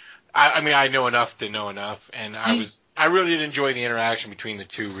 but I mean, I know enough to know enough, and I really did enjoy the interaction between the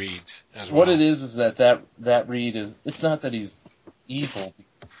 2 Reeds as well. What it is that Reed is, it's not that he's evil,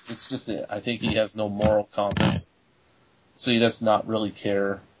 it's just that I think he has no moral compass, so he does not really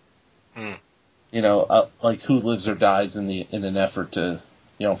care, like who lives or dies in an effort to,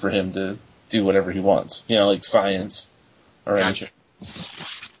 for him to do whatever he wants, like science or anything.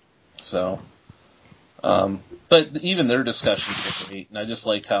 So, but even their discussions were great, and I just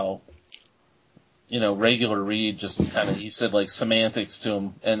liked how, regular Reed just he said like semantics to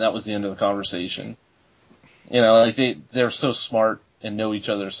him, and that was the end of the conversation. Like they're so smart and know each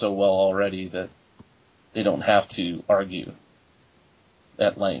other so well already that they don't have to argue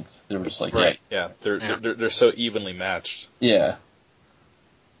at length. They were just like, right, yeah, they're so evenly matched. Yeah.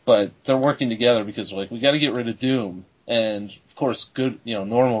 But they're working together because they're like, we gotta get rid of Doom. And, of course, good,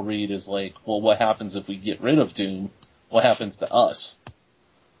 normal Reed is like, well, what happens if we get rid of Doom? What happens to us?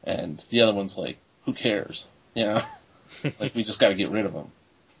 And the other one's like, who cares? Like, we just gotta get rid of him.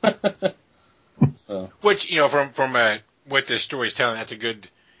 So. Which, from what this story's telling, that's a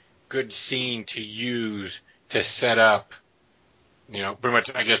good scene to use to set up, pretty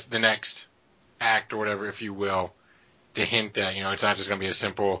much, I guess, the next act or whatever, if you will, to hint that, it's not just gonna be a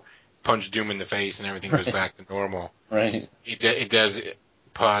simple punch Doom in the face and everything goes back to normal. Right. It does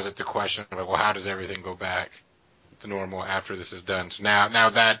pause at the question of, well, how does everything go back to normal after this is done? So now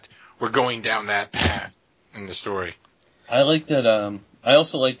that we're going down that path in the story. I like that, I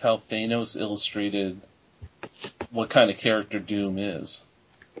also liked how Thanos illustrated what kind of character Doom is.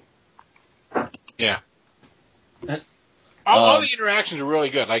 Yeah. All the interactions are really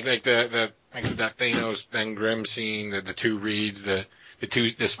good. Like the that Thanos Ben Grimm scene, the 2 Reeds, the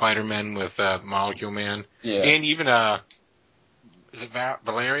Spider-Men with Molecule Man. Yeah. And even is it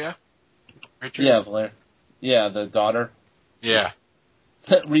Valeria Richards? Yeah, Valeria. Yeah, the daughter. Yeah.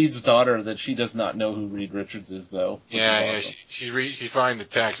 That Reed's daughter that she does not know who Reed Richards is, though. Yeah, awesome. She's finding the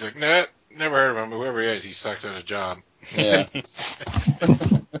text. She's like, nah, never heard of him. Whoever he is, he sucks at a job. Yeah.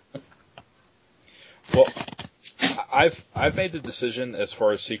 Well, I've made the decision as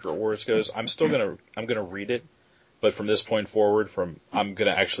far as Secret Wars goes. I'm gonna read it, but from this point forward, I'm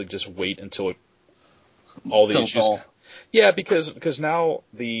gonna actually just wait until all the issues. Yeah, because now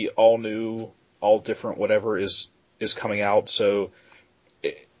the all new, all different whatever is coming out, so.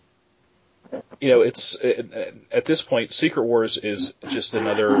 It's at this point, Secret Wars is just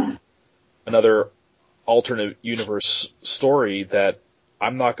another alternate universe story that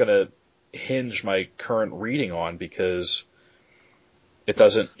I'm not going to hinge my current reading on because it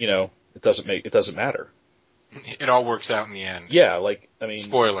doesn't matter. It all works out in the end. Yeah, like, I mean,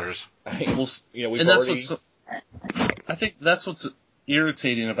 Spoilers. Well, you know, we've and that's already, I think that's what's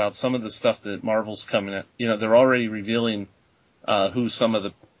irritating about some of the stuff that Marvel's coming at. You know, they're already revealing who some of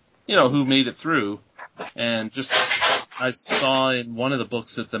the, who made it through, and just I saw in one of the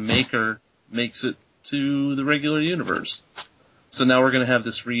books that the Maker makes it to the regular universe. So now we're going to have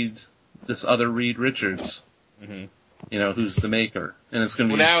this other Reed Richards, who's the Maker, and it's going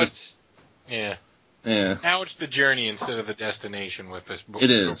to be. Well, now just, yeah. Yeah. Now it's the journey instead of the destination with this book.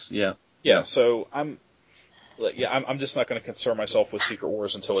 It is, yeah. Yeah, so I'm just not going to concern myself with Secret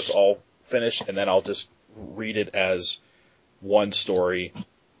Wars until it's all finished, and then I'll just read it as one story,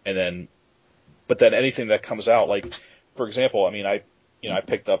 but then anything that comes out, like, for example, I mean, I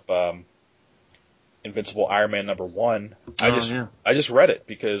picked up, Invincible Iron Man #1. I just read it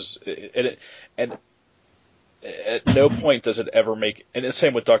because and at no point does it ever make, and the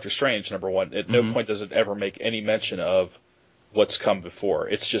same with Doctor Strange #1, at no point does it ever make any mention of what's come before.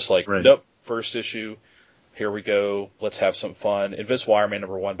 It's just like, nope, first issue, here we go, let's have some fun. Invincible Iron Man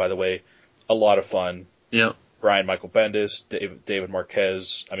 #1, by the way, a lot of fun. Yep. Brian Michael Bendis, David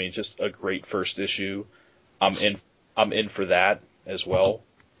Marquez, I mean, just a great first issue. I'm in for that as well.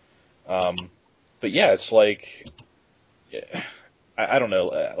 But yeah, it's like, I don't know,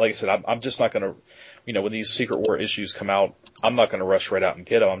 like I said, I'm just not gonna, when these Secret War issues come out, I'm not gonna rush right out and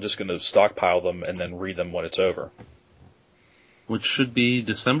get them. I'm just gonna stockpile them and then read them when it's over. Which should be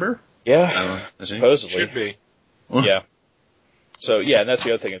December? Yeah, supposedly. Should be. Yeah. So yeah, and that's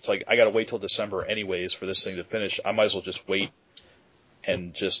the other thing. It's like, I gotta wait till December anyways for this thing to finish. I might as well just wait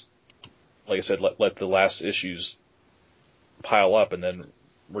and just, like I said, let the last issues pile up and then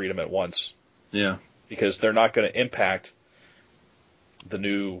read them at once. Yeah. Because they're not gonna impact the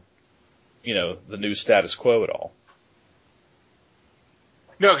new status quo at all.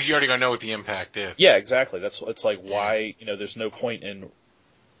 No, because you're already gonna know what the impact is. Yeah, exactly. It's like, why, there's no point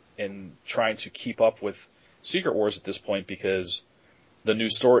in trying to keep up with Secret Wars at this point, because the new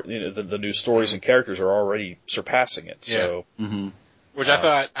story, the new stories and characters are already surpassing it. So, Which I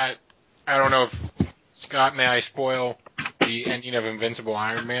thought, I don't know if Scott, may I spoil the ending of Invincible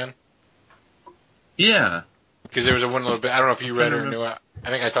Iron Man? Yeah. Because there was one little bit, I don't know if you read it or knew it. I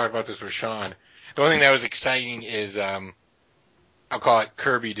think I talked about this with Sean. The only thing that was exciting is, I'll call it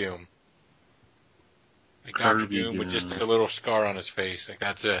Kirby Doom. Like Dr. Doom with just a little scar on his face. Like,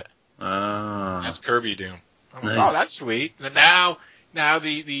 that's it. That's Kirby Doom. I'm like, oh, that's sweet. Now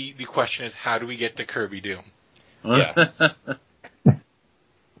the question is, how do we get to Kirby Doom? Yeah.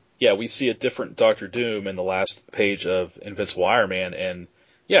 Yeah, we see a different Dr. Doom in the last page of Invincible Iron Man, and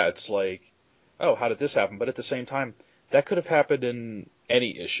yeah, it's like, oh, how did this happen? But at the same time, that could have happened in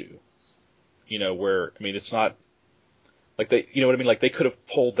any issue. Where, I mean, it's not like they, what I mean? Like, they could have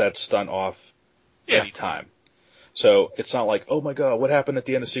pulled that stunt off any time. So it's not like, oh my god, what happened at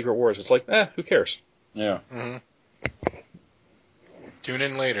the end of Secret Wars? It's like, who cares? Yeah. Mm-hmm. Tune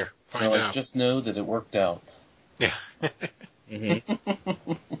in later. Find out. Just know that it worked out. Yeah.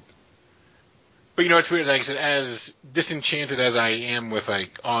 Mm-hmm. But it's weird, like I said, as disenchanted as I am with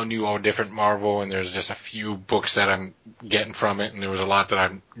like all new, all different Marvel, and there's just a few books that I'm getting from it, and there was a lot that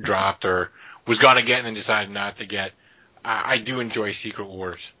I dropped or was gonna get and then decided not to get. I do enjoy Secret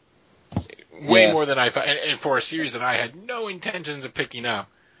Wars. Way more than I thought, and for a series that I had no intentions of picking up.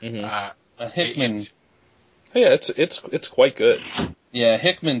 Hickman. It's quite good. Yeah,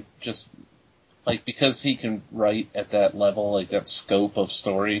 Hickman just, like, because he can write at that level, like that scope of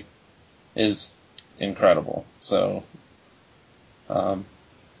story is incredible. So, he's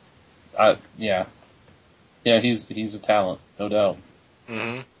a talent, no doubt.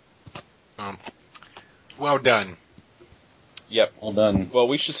 Well done. Yep. Well done. Well,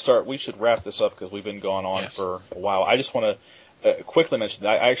 we should wrap this up because we've been going on for a while. I just want to quickly mention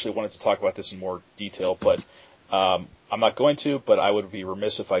that I actually wanted to talk about this in more detail, but I'm not going to, but I would be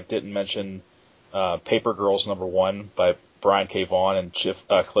remiss if I didn't mention Paper Girls #1 by Brian K. Vaughan and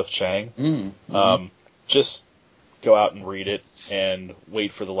Cliff Chiang. Just go out and read it and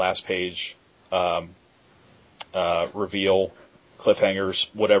wait for the last page reveal,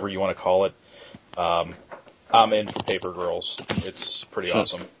 cliffhangers, whatever you want to call it. I'm in for Paper Girls. It's pretty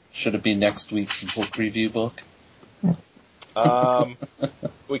awesome. Should it be next week's book review book?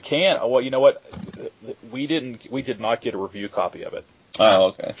 We can. Well, you know what? We did not get a review copy of it. Oh,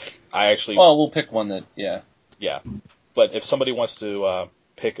 okay. Well, we'll pick one that, yeah. Yeah. But if somebody wants to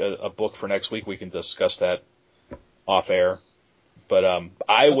pick a book for next week, we can discuss that off air. But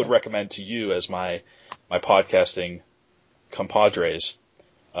I would recommend to you, as my podcasting compadres,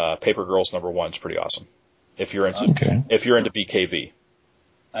 Paper Girls #1 is pretty awesome. If you're into BKV.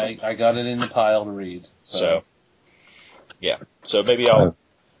 I got it in the pile to read. So yeah. So maybe I'll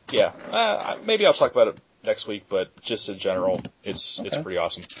talk about it next week, but just in general, it's pretty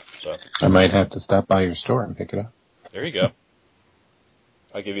awesome. So I might have to stop by your store and pick it up. there you go.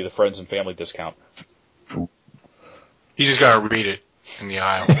 I'll give you the friends and family discount. You just gotta read it in the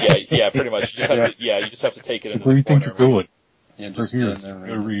aisle. Yeah, pretty much. You just have to take it in Where do you the think corner. you're going? Yeah, We're just here. stand I'm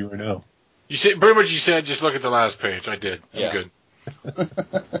there going to and read right now. You said just look at the last page. I did. I'm Yeah. good.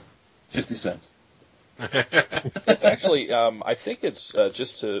 50 cents. It's actually, I think it's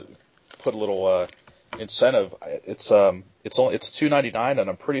just to put a little incentive. It's $2.99, and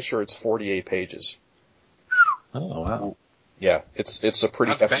I'm pretty sure it's 48 pages. Oh, wow. Yeah, it's a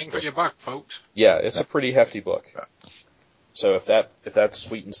pretty Not the hefty bang for book. your buck, folks. Yeah, it's a pretty hefty book. So if that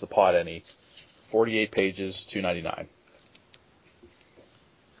sweetens the pot any, 48 pages, $2.99.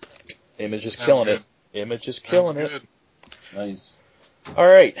 Image is killing it. Image is killing it. Nice. All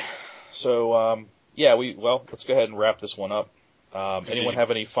right. So let's go ahead and wrap this one up. Anyone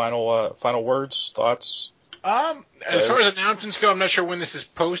have any final words, thoughts? As far as announcements go, I'm not sure when this is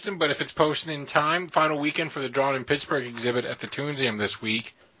posting, but if it's posting in time, final weekend for the Drawn in Pittsburgh exhibit at the Toonsium this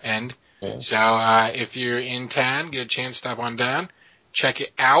weekend. Yeah. So if you're in town, get a chance to stop on down, check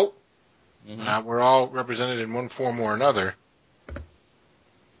it out. Mm-hmm. We're all represented in one form or another.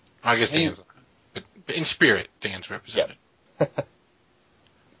 I guess Dan's, but in spirit, Dan's represented. Yep.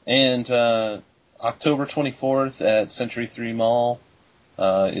 And October 24th at Century 3 Mall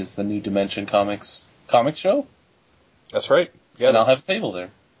is the New Dimension Comics comic show. That's right. Yeah, And I'll have a table there.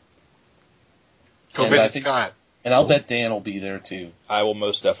 Go And I visit think- Scott. And I'll bet Dan will be there too. I will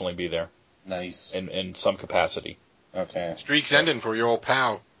most definitely be there Nice. in some capacity. Okay. Streak's ending for your old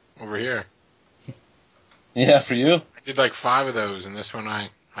pal over here. Yeah, for you? I did like 5 of those, and this one I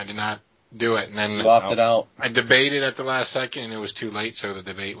did not do it. And then Swapped it out. I debated at the last second, and it was too late, so the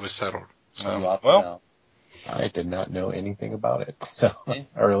debate was settled. So, Swapped well. it out. I did not know anything about it, so, Okay.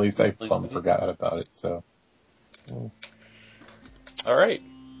 or at least I Pleased plumb to be. forgot about it, so. All right.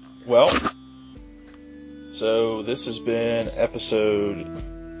 Well, so this has been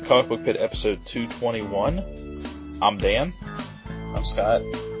Comic Book Pit episode 221. I'm Dan. I'm Scott.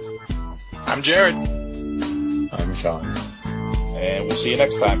 I'm Jared. I'm Sean. And we'll see you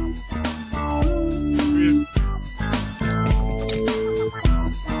next time.